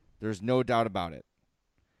 There's no doubt about it.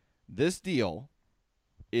 This deal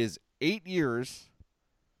is 8 years,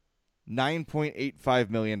 $9.85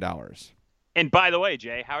 million. And by the way,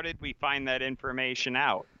 Jay, how did we find that information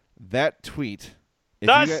out? That tweet.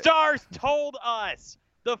 Stars told us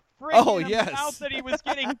the freaking amount that he was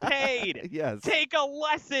getting paid. Yes. Take a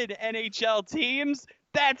lesson, NHL teams.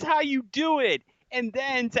 That's how you do it. And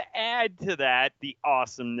then to add to that, the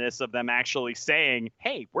awesomeness of them actually saying,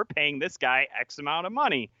 hey, we're paying this guy X amount of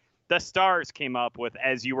money. The Stars came up with,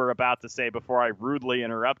 as you were about to say before I rudely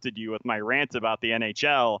interrupted you with my rant about the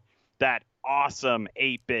NHL, that awesome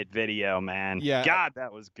 8-bit video, man. Yeah. God,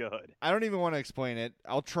 that was good. I don't even want to explain it.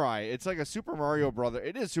 I'll try. It's like a Super Mario Brother.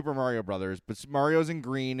 It is Super Mario Brothers, but Mario's in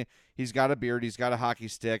green. He's got a beard. He's got a hockey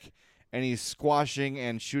stick, and he's squashing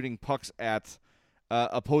and shooting pucks at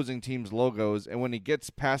opposing teams' logos. And when he gets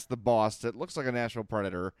past the boss that looks like a Nashville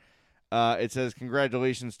Predator, it says,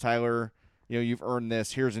 "Congratulations, Tyler. You've earned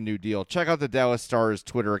this. Here's a new deal." Check out the Dallas Stars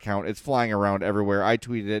Twitter account. It's flying around everywhere. I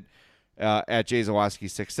tweeted it at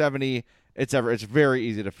JZawoski670. It's very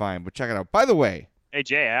easy to find, but check it out. By the way, hey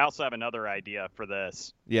Jay, I also have another idea for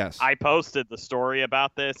this. Yes, I posted the story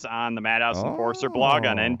about this on the Madhouse Enforcer blog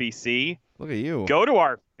on NBC. Look at you. Go to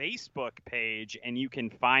our Facebook page and you can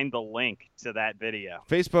find the link to that video.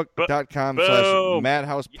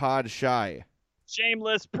 Facebook.com/MadhousePodShy.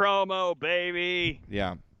 Shameless promo, baby.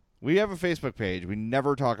 Yeah. We have a Facebook page. We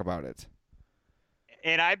never talk about it.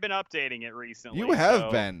 And I've been updating it recently. You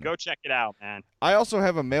have been. Go check it out, man. I also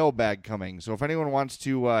have a mailbag coming, so if anyone wants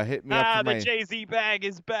to hit me up for the Jay-Z bag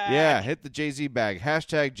is back. Yeah, hit the Jay-Z bag.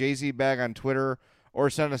 Hashtag Jay-Z bag on Twitter, or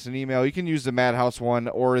send us an email. You can use the Madhouse one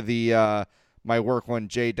or the my work one,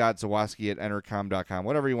 j.zawoski@entercom.com.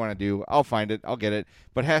 Whatever you want to do, I'll find it. I'll get it.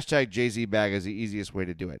 But hashtag Jay-Z bag is the easiest way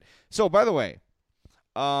to do it. So, by the way,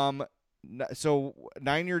 so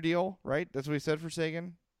 9-year deal, right? That's what we said for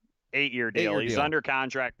Sagan? 8-year deal. 8-year He's deal. under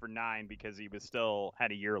contract for 9 because he was still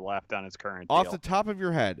had a year left on his current deal. Off the top of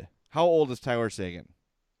your head, how old is Tyler Sagan?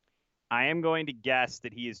 I am going to guess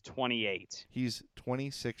that he is 28. He's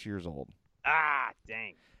 26 years old. Ah,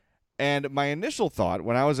 dang. And my initial thought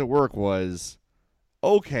when I was at work was,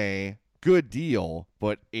 okay, good deal,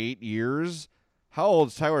 but 8 years? How old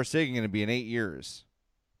is Tyler Sagan going to be in 8 years?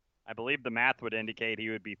 I believe the math would indicate he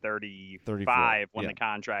would be 35 34, when the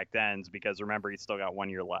contract ends because, remember, he's still got 1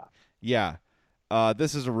 year left. Yeah.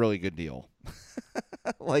 This is a really good deal.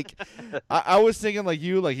 I was thinking like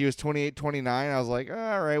he was 28, 29. I was like,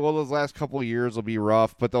 all right, well, those last couple of years will be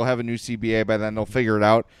rough, but they'll have a new CBA by then. They'll figure it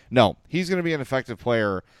out. No, he's going to be an effective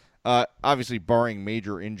player, obviously barring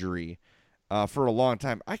major injury, for a long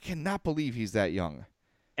time. I cannot believe he's that young.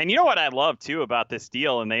 And you know what I love, too, about this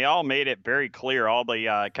deal, and they all made it very clear, all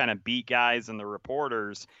the kind of beat guys and the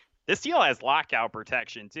reporters, this deal has lockout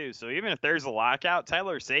protection, too. So even if there's a lockout,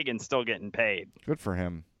 Tyler Sagan's still getting paid. Good for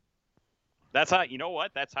him. That's how, you know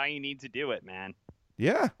what? That's how you need to do it, man.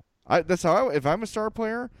 Yeah. That's how if I'm a star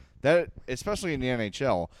player, that especially in the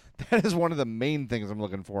NHL, that is one of the main things I'm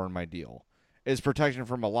looking for in my deal is protection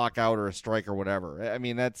from a lockout or a strike or whatever. I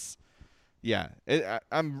mean, that's, yeah.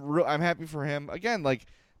 I'm happy for him. Again, like,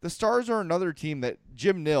 the Stars are another team that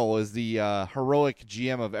Jim Nill is the heroic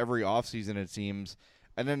GM of every offseason, it seems,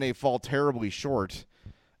 and then they fall terribly short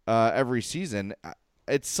every season.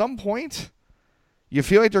 At some point, you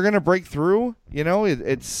feel like they're going to break through.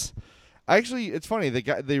 It's funny.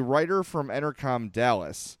 The writer from Entercom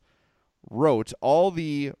Dallas wrote all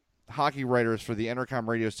the hockey writers for the Entercom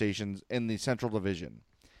radio stations in the Central Division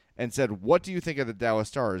and said, what do you think of the Dallas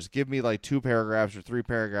Stars? Give me like 2 paragraphs or 3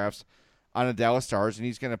 paragraphs on the Dallas Stars, and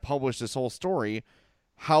he's going to publish this whole story,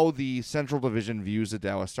 how the Central Division views the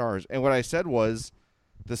Dallas Stars. And what I said was,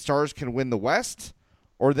 the Stars can win the West,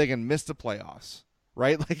 or they can miss the playoffs,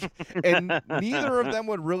 right? And neither of them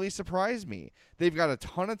would really surprise me. They've got a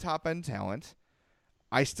ton of top-end talent.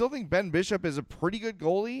 I still think Ben Bishop is a pretty good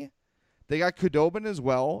goalie. They got Khudobin as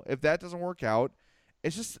well. If that doesn't work out,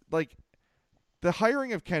 it's just like the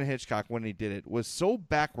hiring of Ken Hitchcock when he did it was so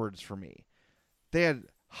backwards for me. They had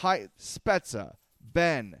Spezza,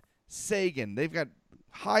 Ben, Sagan. They've got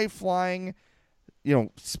high-flying,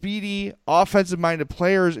 speedy, offensive-minded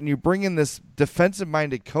players, and you bring in this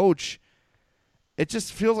defensive-minded coach. It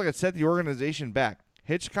just feels like it set the organization back.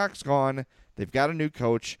 Hitchcock's gone. They've got a new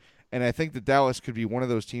coach, and I think that Dallas could be one of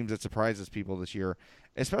those teams that surprises people this year.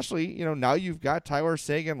 Especially, now you've got Tyler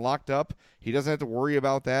Sagan locked up. He doesn't have to worry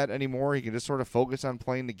about that anymore. He can just sort of focus on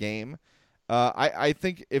playing the game. I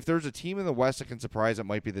think if there's a team in the West that can surprise, it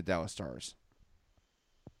might be the Dallas Stars.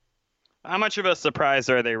 How much of a surprise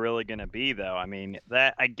are they really going to be, though? I mean,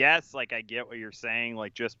 I guess, I get what you're saying,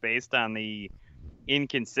 just based on the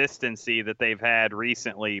inconsistency that they've had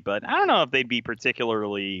recently, but I don't know if they'd be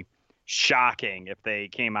particularly shocking if they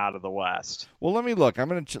came out of the West. Well, let me look. I'm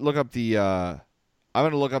going to look up the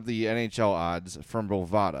NHL odds from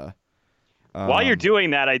Bovada. While you're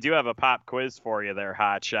doing that, I do have a pop quiz for you there,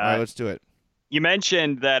 Hotshot. All right, let's do it. You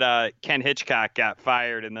mentioned that Ken Hitchcock got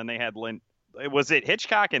fired, and then they had was it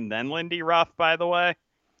Hitchcock and then Lindy Ruff, by the way?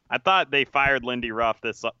 I thought they fired Lindy Ruff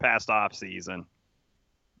this past offseason.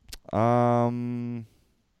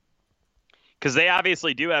 Because they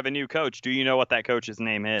obviously do have a new coach. Do you know what that coach's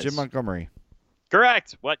name is? Jim Montgomery.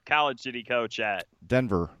 Correct. What college did he coach at?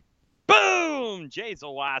 Denver. Boom! Jay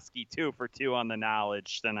Zawoski, 2 for 2 on the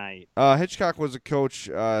knowledge tonight. Hitchcock was a coach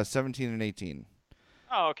 17 and 18.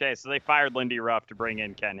 Oh, okay. So they fired Lindy Ruff to bring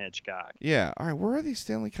in Ken Hitchcock. Yeah. All right. Where are these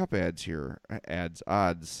Stanley Cup odds here?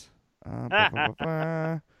 Odds.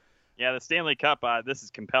 Yeah, the Stanley Cup. This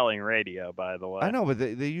is compelling radio, by the way. I know, but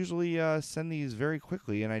they usually send these very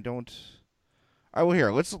quickly, and I don't. All right. Well,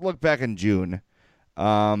 here. Let's look back in June.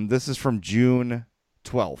 This is from June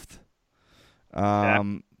 12th.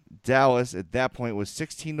 Dallas at that point was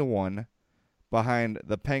 16-1 behind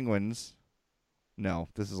the Penguins. No,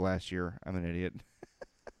 this is last year. I'm an idiot.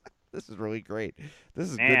 This is really great. This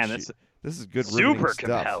is good. This is good. Super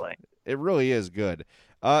stuff. compelling. It really is good.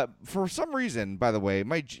 For some reason, by the way,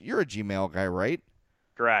 you're a Gmail guy, right?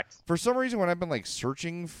 Correct. For some reason, when I've been like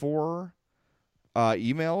searching for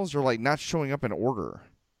emails, they're like not showing up in order.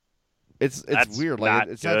 It's weird. Like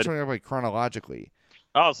it's not showing up like chronologically.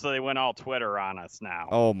 Oh, so they went all Twitter on us now.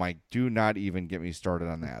 Oh my! Do not even get me started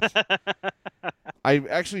on that. I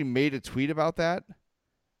actually made a tweet about that.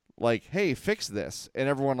 Like, hey, fix this. And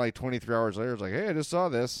everyone, like, 23 hours later is like, hey, I just saw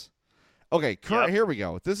this. Okay, Here we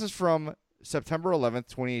go. This is from September 11th,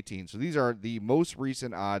 2018. So these are the most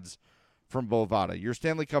recent odds from Bovada. Your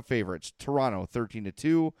Stanley Cup favorites, Toronto,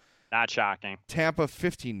 13-2. Not shocking. Tampa,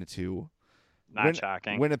 15-2. Not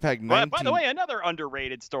shocking. Winnipeg, 19. By the way, another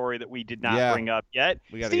underrated story that we did not bring up yet.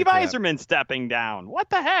 Steve Yzerman stepping down. What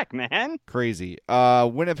the heck, man? Crazy.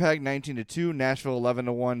 Winnipeg, 19-2. Nashville,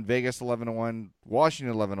 11-1. Vegas, 11-1.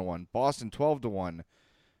 Washington, 11-1. Boston, 12-1.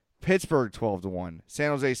 Pittsburgh, 12-1.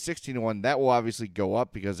 San Jose, 16-1. That will obviously go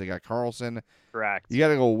up because they got Carlson. Correct. You got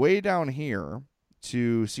to go way down here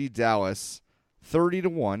to see Dallas,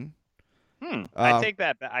 30-1. I take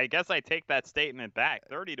that. I guess I take that statement back.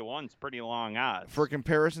 30-1 is pretty long odds. For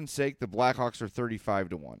comparison's sake, the Blackhawks are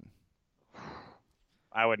 35-1.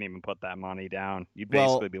 I wouldn't even put that money down. You'd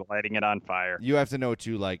basically be lighting it on fire. You have to know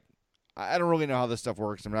too. Like, I don't really know how this stuff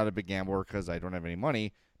works. I'm not a big gambler because I don't have any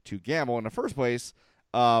money to gamble in the first place.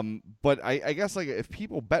 But I guess like if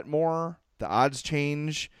people bet more, the odds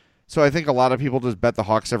change. So I think a lot of people just bet the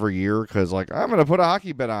Hawks every year because, like, I'm going to put a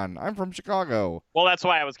hockey bet on. I'm from Chicago. Well, that's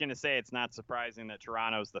why I was going to say it's not surprising that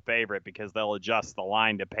Toronto's the favorite because they'll adjust the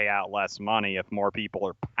line to pay out less money if more people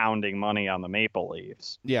are pounding money on the Maple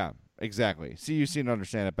Leafs. Yeah, exactly. See, you seem to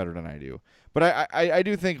understand it better than I do. But I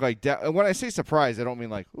do think, like, when I say surprise, I don't mean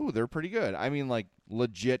like, ooh, they're pretty good. I mean, like,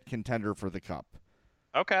 legit contender for the Cup.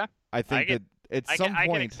 Okay. I think that at some point. I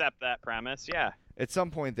can accept that premise, yeah. At some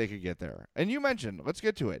point, they could get there. And you mentioned, let's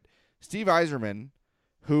get to it. Steve Yzerman,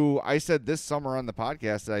 who I said this summer on the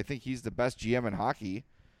podcast that I think he's the best GM in hockey,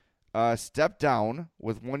 stepped down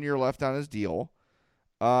with 1 year left on his deal.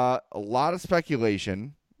 A lot of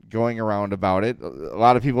speculation going around about it. A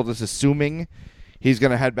lot of people just assuming he's going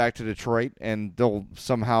to head back to Detroit and they'll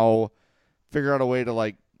somehow figure out a way to,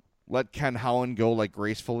 like, let Ken Holland go, like,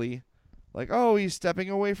 gracefully. Like, oh, he's stepping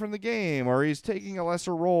away from the game or he's taking a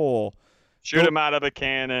lesser role. Shoot him out of a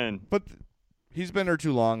cannon. But he's been there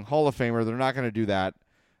too long. Hall of Famer. They're not going to do that.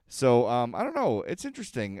 So, I don't know. It's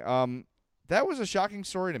interesting. That was a shocking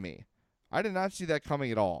story to me. I did not see that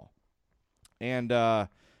coming at all. And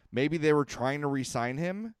maybe they were trying to re-sign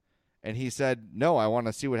him, and he said, no, I want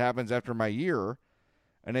to see what happens after my year.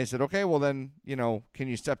 And they said, okay, well then, can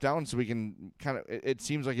you step down so we can kind of – it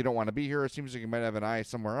seems like you don't want to be here. It seems like you might have an eye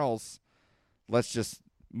somewhere else. Let's just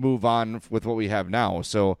move on with what we have now.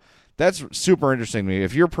 So – that's super interesting to me.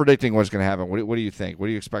 If you're predicting what's going to happen, what do you think? What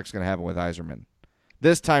do you expect is going to happen with Yzerman?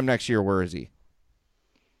 This time next year, where is he?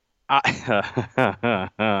 I'm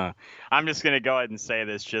just going to go ahead and say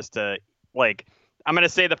this just to, like, I'm going to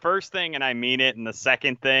say the first thing, and I mean it, and the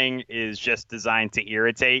second thing is just designed to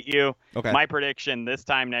irritate you. Okay. My prediction this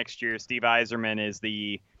time next year, Steve Yzerman is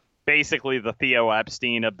basically the Theo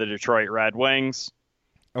Epstein of the Detroit Red Wings.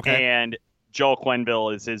 Okay. And Joel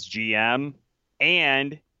Quenneville is his GM.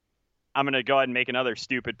 And I'm going to go ahead and make another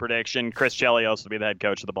stupid prediction. Chris Chelios will be the head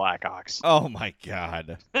coach of the Blackhawks. Oh, my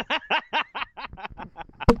God.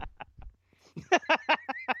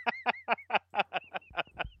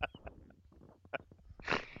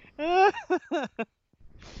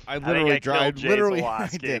 I literally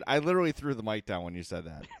threw the mic down when you said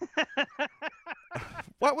that.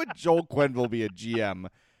 What would Joel Quenneville be a GM?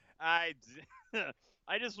 I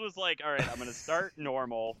just was like, all right, I'm going to start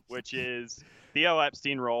normal, which is Theo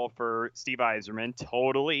Epstein role for Steve Yzerman,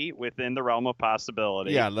 totally within the realm of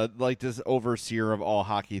possibility. Yeah, like this overseer of all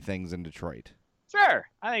hockey things in Detroit. Sure.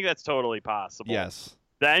 I think that's totally possible. Yes.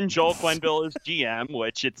 Then Joel Quenneville is GM,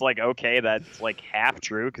 which it's like, okay, that's like half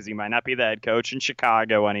true because he might not be the head coach in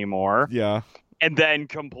Chicago anymore. Yeah. and then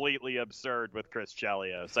completely absurd with Chris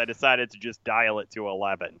Chelios. I decided to just dial it to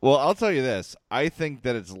 11. Well, I'll tell you this. I think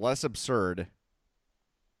that it's less absurd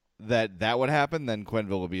that would happen than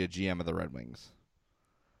Quenneville would be a GM of the Red Wings.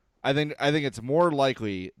 I think it's more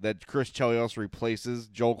likely that Chris Chelios replaces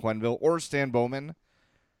Joel Quenneville or Stan Bowman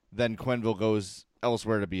than Quenneville goes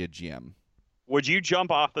elsewhere to be a GM. Would you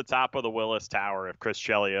jump off the top of the Willis Tower if Chris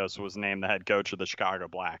Chelios was named the head coach of the Chicago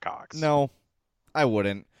Blackhawks? No, I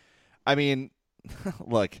wouldn't. I mean,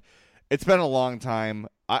 look, it's been a long time.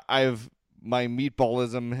 I've my meatball.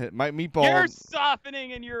 You're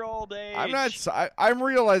softening in your old age. I'm not. I'm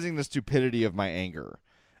realizing the stupidity of my anger.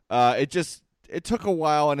 It took a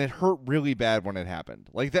while and it hurt really bad when it happened.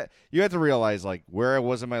 Like that, you have to realize like where I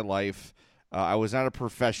was in my life. I was not a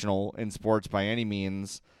professional in sports by any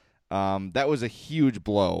means. That was a huge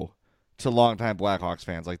blow to longtime Blackhawks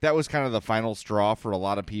fans. Like that was kind of the final straw for a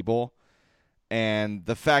lot of people. And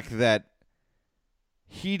the fact that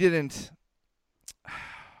he didn't,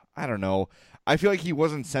 I don't know. I feel like he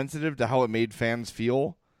wasn't sensitive to how it made fans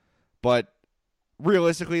feel. But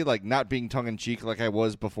realistically, like not being tongue-in-cheek like I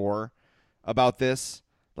was before about this,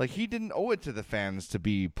 like he didn't owe it to the fans to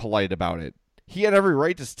be polite about it. He had every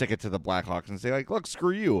right to stick it to the Blackhawks and say, like, look,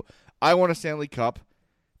 screw you. I won a Stanley Cup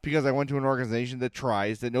because I went to an organization that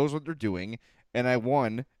tries, that knows what they're doing, and I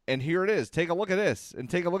won, and here it is. Take a look at this, and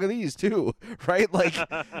take a look at these, too, right? Like,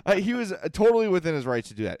 he was totally within his rights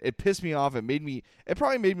to do that. It pissed me off. It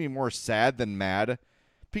probably made me more sad than mad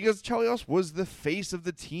because Chelios was the face of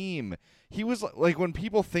the team. He was, like, when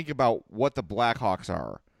people think about what the Blackhawks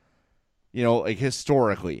are, you know, like,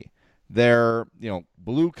 historically, they're, you know,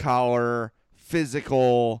 blue-collar,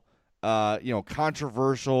 physical,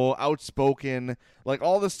 controversial, outspoken, like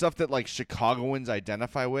all the stuff that like Chicagoans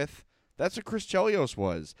identify with. That's what Chris Chelios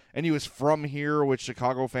was, and he was from here, which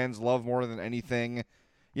Chicago fans love more than anything.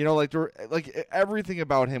 You know, like everything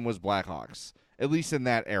about him was Blackhawks, at least in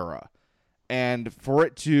that era. And for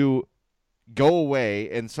it to go away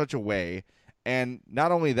in such a way, and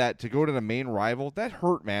not only that, to go to the main rival, that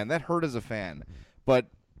hurt, man. That hurt as a fan. But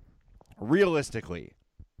realistically,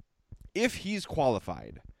 if he's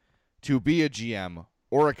qualified to be a GM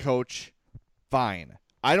or a coach, fine.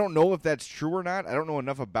 I don't know if that's true or not. I don't know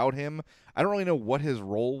enough about him. I don't really know what his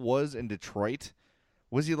role was in Detroit.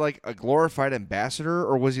 Was he like a glorified ambassador,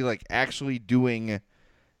 or was he like actually doing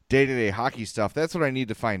day-to-day hockey stuff? That's what I need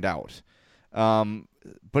to find out.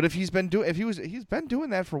 But if he's been doing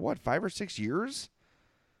that for what, 5 or 6 years?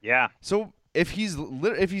 Yeah. So if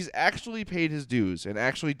he's actually paid his dues and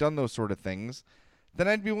actually done those sort of things, then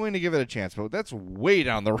I'd be willing to give it a chance. But that's way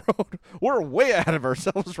down the road. We're way ahead of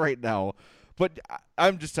ourselves right now. But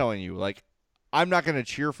I'm just telling you, like, I'm not going to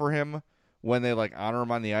cheer for him when they, like, honor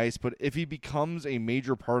him on the ice. But if he becomes a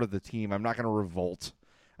major part of the team, I'm not going to revolt.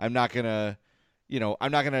 I'm not going to,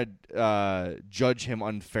 judge him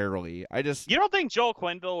unfairly. You don't think Joel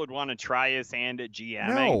Quenneville would want to try his hand at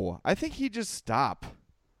GMing? No, I think he'd just stop.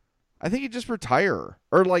 I think he'd just retire.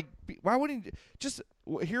 Or, like, why wouldn't he just...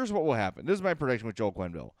 Here's what will happen. This is my prediction with Joel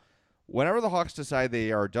Quenneville. Whenever the Hawks decide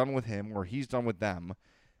they are done with him or he's done with them,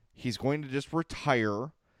 he's going to just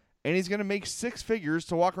retire, and he's going to make 6 figures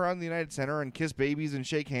to walk around the United Center and kiss babies and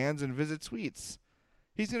shake hands and visit suites.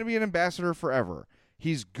 He's going to be an ambassador forever.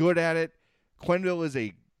 He's good at it. Quenneville is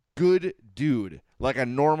a good dude, like a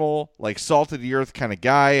normal, like salt-of-the-earth kind of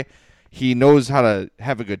guy. He knows how to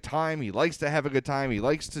have a good time. He likes to have a good time. He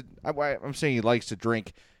likes to – I'm saying he likes to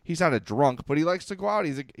drink. He's not a drunk, but he likes to go out.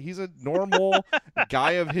 He's a normal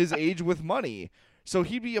guy of his age with money. So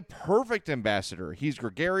he'd be a perfect ambassador. He's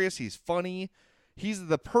gregarious. He's funny. He's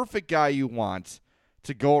the perfect guy you want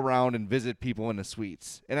to go around and visit people in the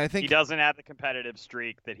suites. And I think he doesn't have the competitive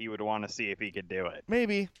streak that he would want to see if he could do it.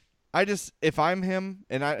 Maybe. If I'm him,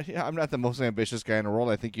 and I'm not the most ambitious guy in the world.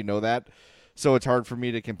 I think you know that. So it's hard for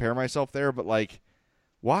me to compare myself there. But, like,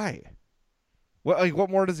 why? What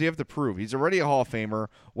more does he have to prove? He's already a Hall of Famer.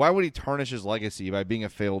 Why would he tarnish his legacy by being a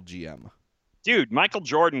failed GM? Dude, Michael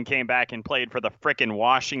Jordan came back and played for the frickin'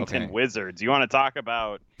 Washington Wizards. You want to talk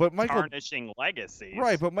about tarnishing legacies?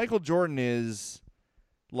 Right, but Michael Jordan is,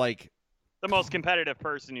 like... the most competitive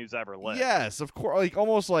person who's ever lived. Yes, of course. Like,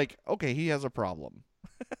 almost like, okay, he has a problem.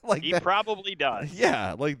 He probably does.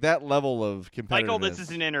 Yeah, like that level of competitiveness. Michael, this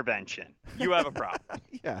is an intervention. You have a problem.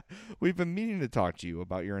 Yeah, we've been meaning to talk to you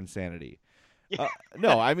about your insanity.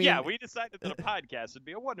 No, I mean... yeah, we decided that a podcast would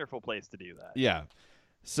be a wonderful place to do that. Yeah.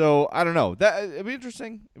 So, I don't know. It'd be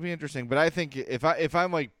interesting. But I think if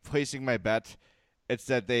I'm, like, placing my bet, it's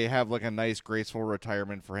that they have, like, a nice, graceful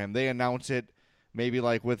retirement for him. They announce it maybe,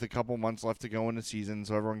 like, with a couple months left to go in the season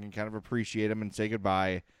so everyone can kind of appreciate him and say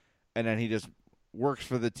goodbye. And then he just works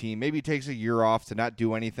for the team. Maybe takes a year off to not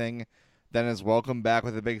do anything, then is welcomed back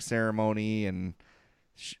with a big ceremony. And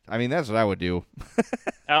I mean, that's what I would do.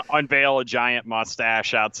 Unveil a giant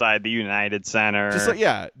mustache outside the United Center. Just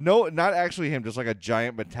like, no, not actually him, just like a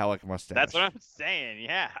giant metallic mustache. That's what I'm saying,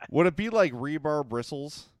 yeah. Would it be like rebar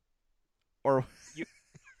bristles? Or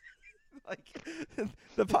like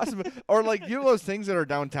the possibility, or like, you know those things that are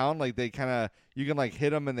downtown, like they kind of, you can like hit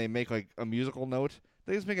them and they make like a musical note.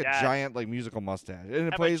 They just make a giant like musical mustache, and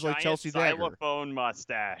it plays like Chelsea Dagger. Xylophone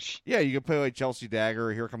mustache. Yeah, you could play like Chelsea Dagger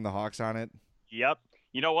or Here Come the Hawks on it. Yep.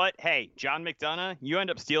 You know what? Hey, John McDonough, you end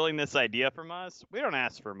up stealing this idea from us. We don't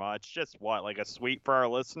ask for much. Just what, like a suite for our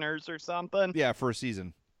listeners or something? Yeah, for a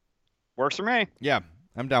season. Works for me. Yeah,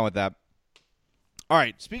 I'm down with that. All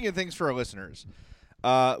right, speaking of things for our listeners,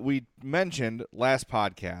 we mentioned last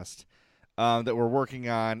podcast that we're working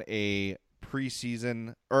on a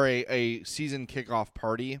preseason or a season kickoff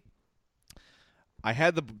party. I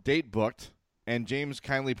had the date booked, and James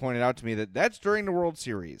kindly pointed out to me that that's during the World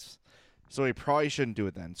Series, so we probably shouldn't do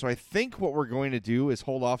it then. So I think what we're going to do is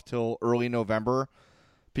hold off till early November,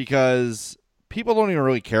 because people don't even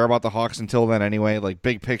really care about the Hawks until then anyway. Like,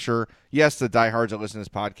 big picture, yes, the diehards that listen to this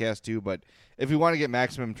podcast do, but if we want to get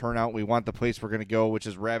maximum turnout, we want the place we're going to go, which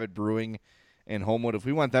is Rabid Brewing in Homewood. If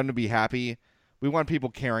we want them to be happy, we want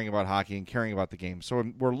people caring about hockey and caring about the game. So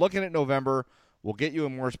we're looking at November. We'll get you a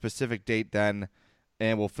more specific date then,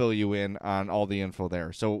 and we'll fill you in on all the info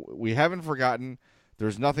there. So we haven't forgotten.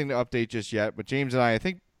 There's nothing to update just yet, but James and I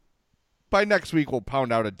think by next week we'll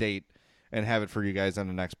pound out a date and have it for you guys on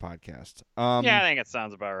the next podcast. Yeah, I think it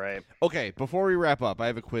sounds about right. Okay, before we wrap up, I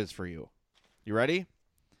have a quiz for you. You ready?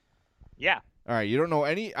 Yeah. All right, you don't know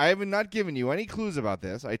any. I have not given you any clues about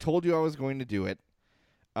this. I told you I was going to do it.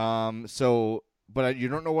 But you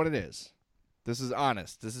don't know what it is. This is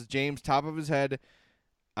honest. This is James, top of his head.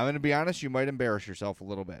 I'm going to be honest. You might embarrass yourself a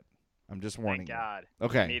little bit. I'm just warning you. Thank God.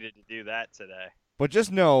 Okay. I needed to do that today. But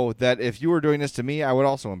just know that if you were doing this to me, I would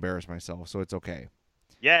also embarrass myself, so it's okay.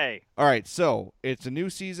 Yay. All right, so it's a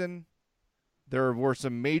new season. There were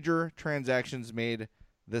some major transactions made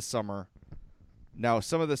this summer. Now,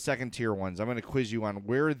 some of the second-tier ones, I'm going to quiz you on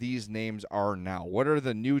where these names are now. What are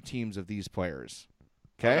the new teams of these players?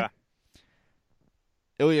 Okay?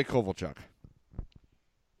 Ilya Kovalchuk.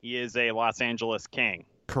 He is a Los Angeles King.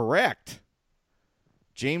 Correct.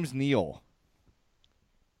 James Neal.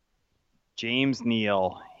 James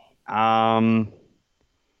Neal. I'll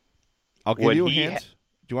give you a hint.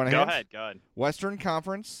 Do you want a hint? Go ahead. Western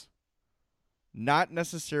Conference, not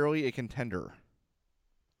necessarily a contender.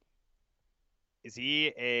 Is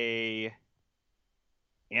he a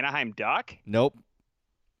Anaheim Duck? Nope.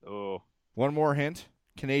 Oh. One more hint.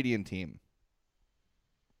 Canadian team.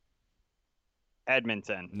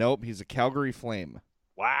 Edmonton. Nope. He's a Calgary Flame.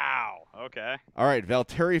 Wow. Okay. All right.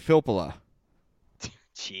 Valtteri Filppula.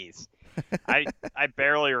 Jeez. I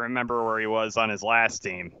barely remember where he was on his last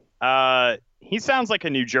team. He sounds like a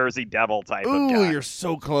New Jersey Devil type of guy. Ooh, you're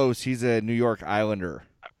so close. He's a New York Islander.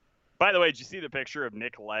 By the way, did you see the picture of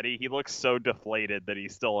Nick Leddy? He looks so deflated that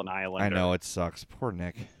he's still an Islander. I know, it sucks. Poor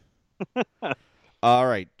Nick. All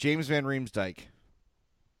right. James Van Riemsdyk.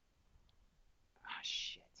 Ah,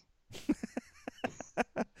 shit.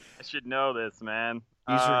 I should know this, man.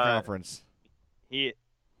 Eastern Conference. He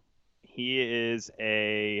is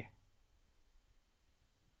a...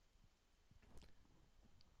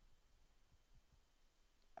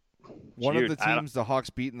 One of the teams the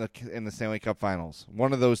Hawks beat in the Stanley Cup Finals.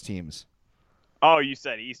 One of those teams. Oh, you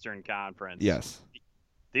said Eastern Conference. Yes.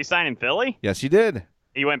 Did he sign in Philly? Yes, he did.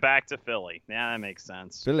 He went back to Philly. Yeah, that makes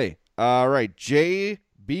sense. Philly. All right. Jay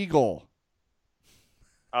Beagle.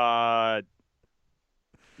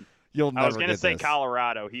 You'll never I was going to get say this.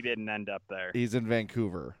 Colorado. He didn't end up there. He's in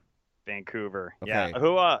Vancouver. Vancouver. Okay.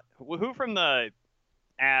 Yeah. Who from the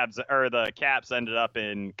Abs or the Caps ended up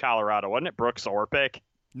in Colorado? Wasn't it Brooks Orpik?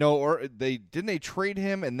 No, or they trade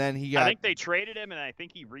him and then he got. I think they traded him and I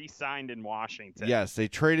think he re-signed in Washington. Yes, they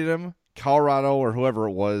traded him. Colorado or whoever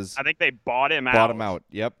it was. I think they bought him out. Bought him out.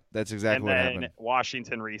 Yep, that's exactly what happened. And then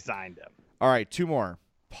Washington re-signed him. All right, two more.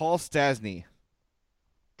 Paul Stastny.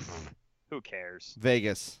 Who cares?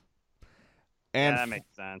 Vegas. And that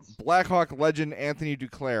makes sense. Blackhawk legend Anthony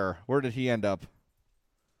Duclair. Where did he end up?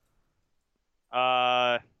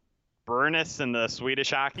 Burness in the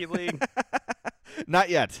Swedish Hockey League. Not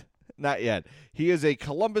yet. Not yet. He is a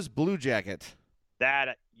Columbus Blue Jacket.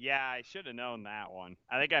 I should have known that one.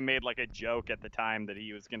 I think I made like a joke at the time that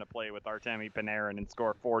he was going to play with Artemi Panarin and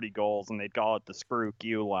score 40 goals, and they'd call it the Screw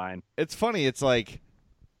Q line. It's funny. It's like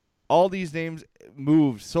all these names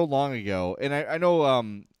moved so long ago, and I know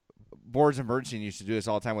Boards and Bernstein used to do this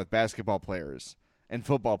all the time with basketball players and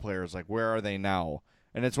football players. Like, where are they now?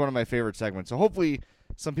 And it's one of my favorite segments. So hopefully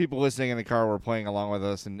some people listening in the car were playing along with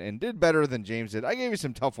us and did better than James did. I gave you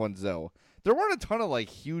some tough ones, though. There weren't a ton of, like,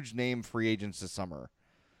 huge name free agents this summer.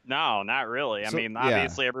 No, not really. So, I mean,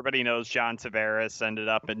 obviously everybody knows John Tavares ended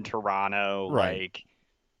up in Toronto. Right. Like,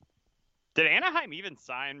 did Anaheim even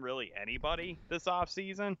sign really anybody this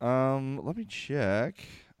offseason? Let me check.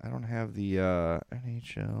 I don't have the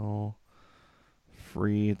NHL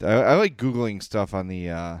free. I like Googling stuff on the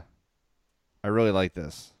I really like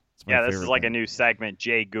this. It's my This is like thing. a new segment,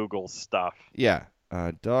 Jay Googles stuff. Yeah.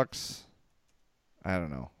 Ducks. I don't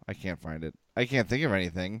know. I can't find it. I can't think of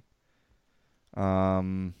anything.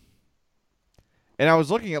 And I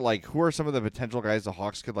was looking at, like, who are some of the potential guys the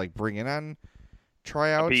Hawks could, like, bring in on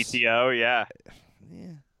tryouts. PTO, yeah.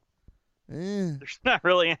 Yeah. There's not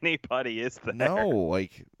really anybody, is there? No,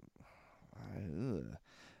 like.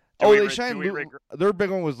 They signed their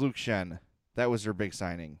big one was Luke Shen. That was their big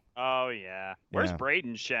signing. Oh, yeah. Where's Yeah.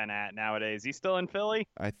 Braden Shen at nowadays? He still in Philly?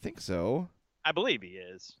 I think so. I believe he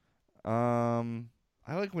is. I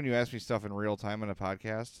like when you ask me stuff in real time on a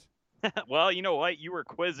podcast. Well, you know what? You were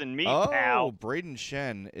quizzing me, Oh, pal. Braden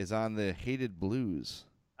Shen is on the Hated Blues.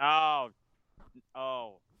 Oh. I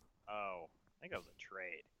think it was a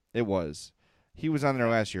trade. It was. He was on there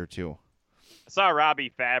last year, too. I saw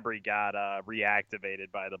Robbie Fabry got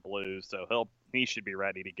reactivated by the Blues, so he should be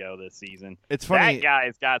ready to go this season. It's funny. That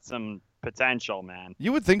guy's got some potential, man.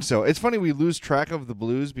 You would think so. It's funny we lose track of the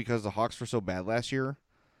Blues because the Hawks were so bad last year.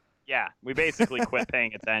 Yeah, we basically quit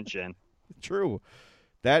paying attention. True.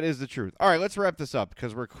 That is the truth. All right, let's wrap this up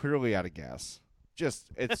because we're clearly out of gas.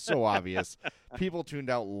 It's so obvious. People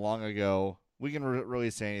tuned out long ago. We can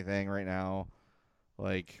really say anything right now.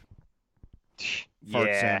 Like,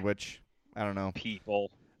 fart sandwich. I don't know.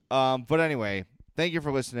 People. But anyway, thank you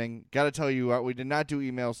for listening. Got to tell you, we did not do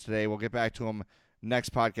emails today. We'll get back to them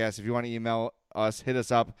next podcast. If you want to email us, hit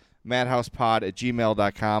us up,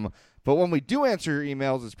 madhousepod@gmail.com. But when we do answer your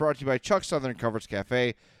emails, it's brought to you by Chuck's Southern Comforts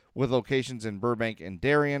Cafe with locations in Burbank and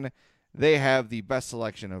Darien. They have the best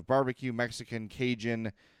selection of barbecue, Mexican,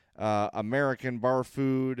 Cajun, American bar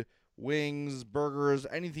food, wings, burgers,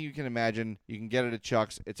 anything you can imagine. You can get it at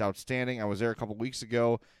Chuck's. It's outstanding. I was there a couple weeks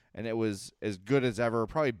ago, and it was as good as ever,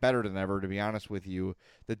 probably better than ever, to be honest with you.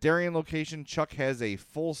 The Darien location, Chuck has a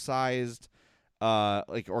full-sized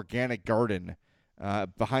organic garden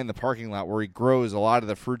behind the parking lot where he grows a lot of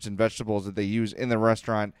the fruits and vegetables that they use in the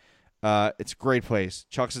restaurant. It's a great place.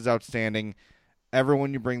 Chuck's is outstanding.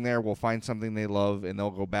 Everyone you bring there will find something they love, and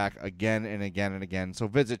they'll go back again and again and again. So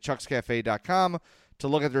visit chuckscafe.com to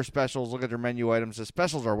look at their specials, look at their menu items. The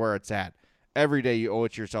specials are where it's at. Every day you owe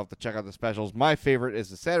it to yourself to check out the specials. My favorite is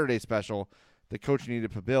the Saturday special, the Coach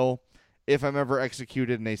Needed Pabil. If I'm ever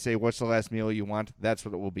executed and they say, what's the last meal you want, that's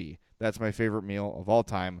what it will be. That's my favorite meal of all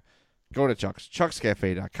time. Go to Chuck's,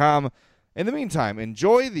 chuckscafe.com. In the meantime,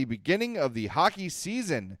 enjoy the beginning of the hockey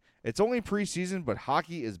season. It's only preseason, but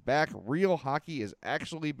hockey is back. Real hockey is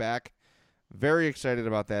actually back. Very excited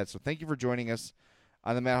about that. So thank you for joining us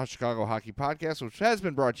on the Madhouse Chicago Hockey Podcast, which has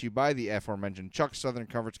been brought to you by the aforementioned Chuck's Southern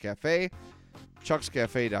Comforts Cafe,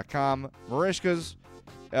 chuckscafe.com, Marishka's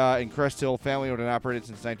in Crest Hill, family owned and operated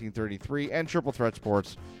since 1933, and Triple Threat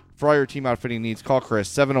Sports. For all your team outfitting needs, call Chris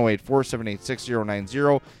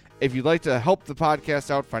 708-478-6090. If you'd like to help the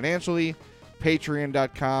podcast out financially,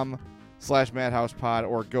 patreon.com/madhousepod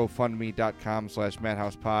or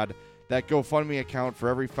gofundme.com/madhousepod. That GoFundMe account, for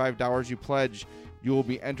every $5 you pledge, you will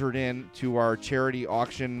be entered into our charity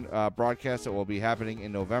auction broadcast that will be happening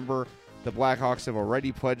in November. The Blackhawks have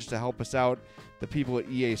already pledged to help us out. The people at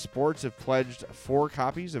EA Sports have pledged 4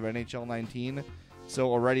 copies of NHL 19.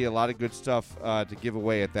 So already a lot of good stuff to give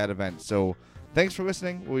away at that event. So thanks for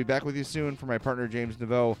listening. We'll be back with you soon. For my partner, James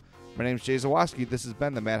Naveau, my name is Jay Zawoski. This has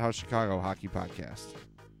been the Madhouse Chicago Hockey Podcast.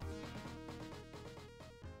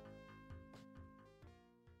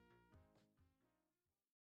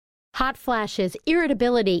 Hot flashes,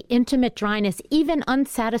 irritability, intimate dryness, even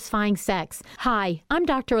unsatisfying sex. Hi, I'm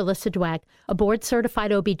Dr. Alyssa Dweck, a board-certified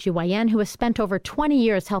OBGYN who has spent over 20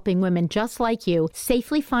 years helping women just like you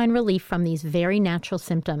safely find relief from these very natural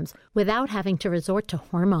symptoms without having to resort to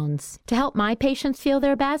hormones. To help my patients feel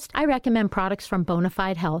their best, I recommend products from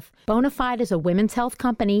Bonafide Health. Bonafide is a women's health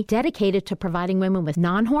company dedicated to providing women with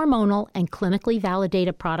non-hormonal and clinically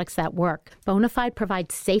validated products that work. Bonafide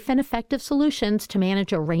provides safe and effective solutions to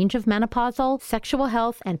manage a range of postmenopausal, sexual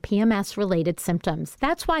health, and PMS-related symptoms.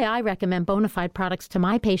 That's why I recommend Bonafide products to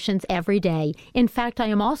my patients every day. In fact, I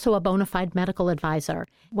am also a Bonafide medical advisor.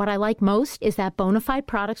 What I like most is that Bonafide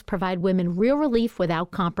products provide women real relief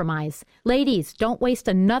without compromise. Ladies, don't waste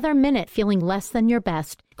another minute feeling less than your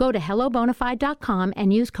best. Go to hellobonafide.com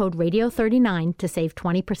and use code radio39 to save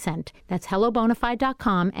 20%. That's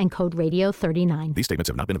hellobonafide.com and code radio39. These statements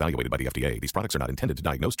have not been evaluated by the FDA. These products are not intended to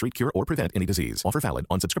diagnose, treat, cure, or prevent any disease. Offer valid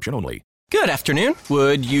on subscription only. Good afternoon.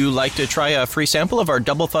 Would you like to try a free sample of our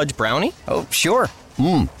double fudge brownie? Oh, sure.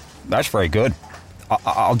 That's very good.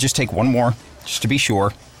 I'll just take one more, just to be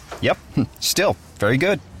sure. Yep, still very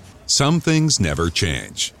good. Some things never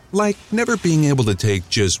change. Like never being able to take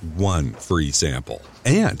just one free sample.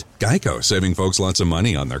 And Geico saving folks lots of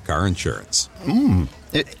money on their car insurance.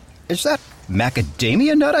 Is that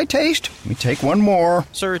macadamia nut I taste? Let me take one more.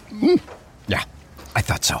 Sir? Yeah, I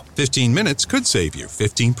thought so. 15 minutes could save you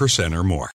 15% or more.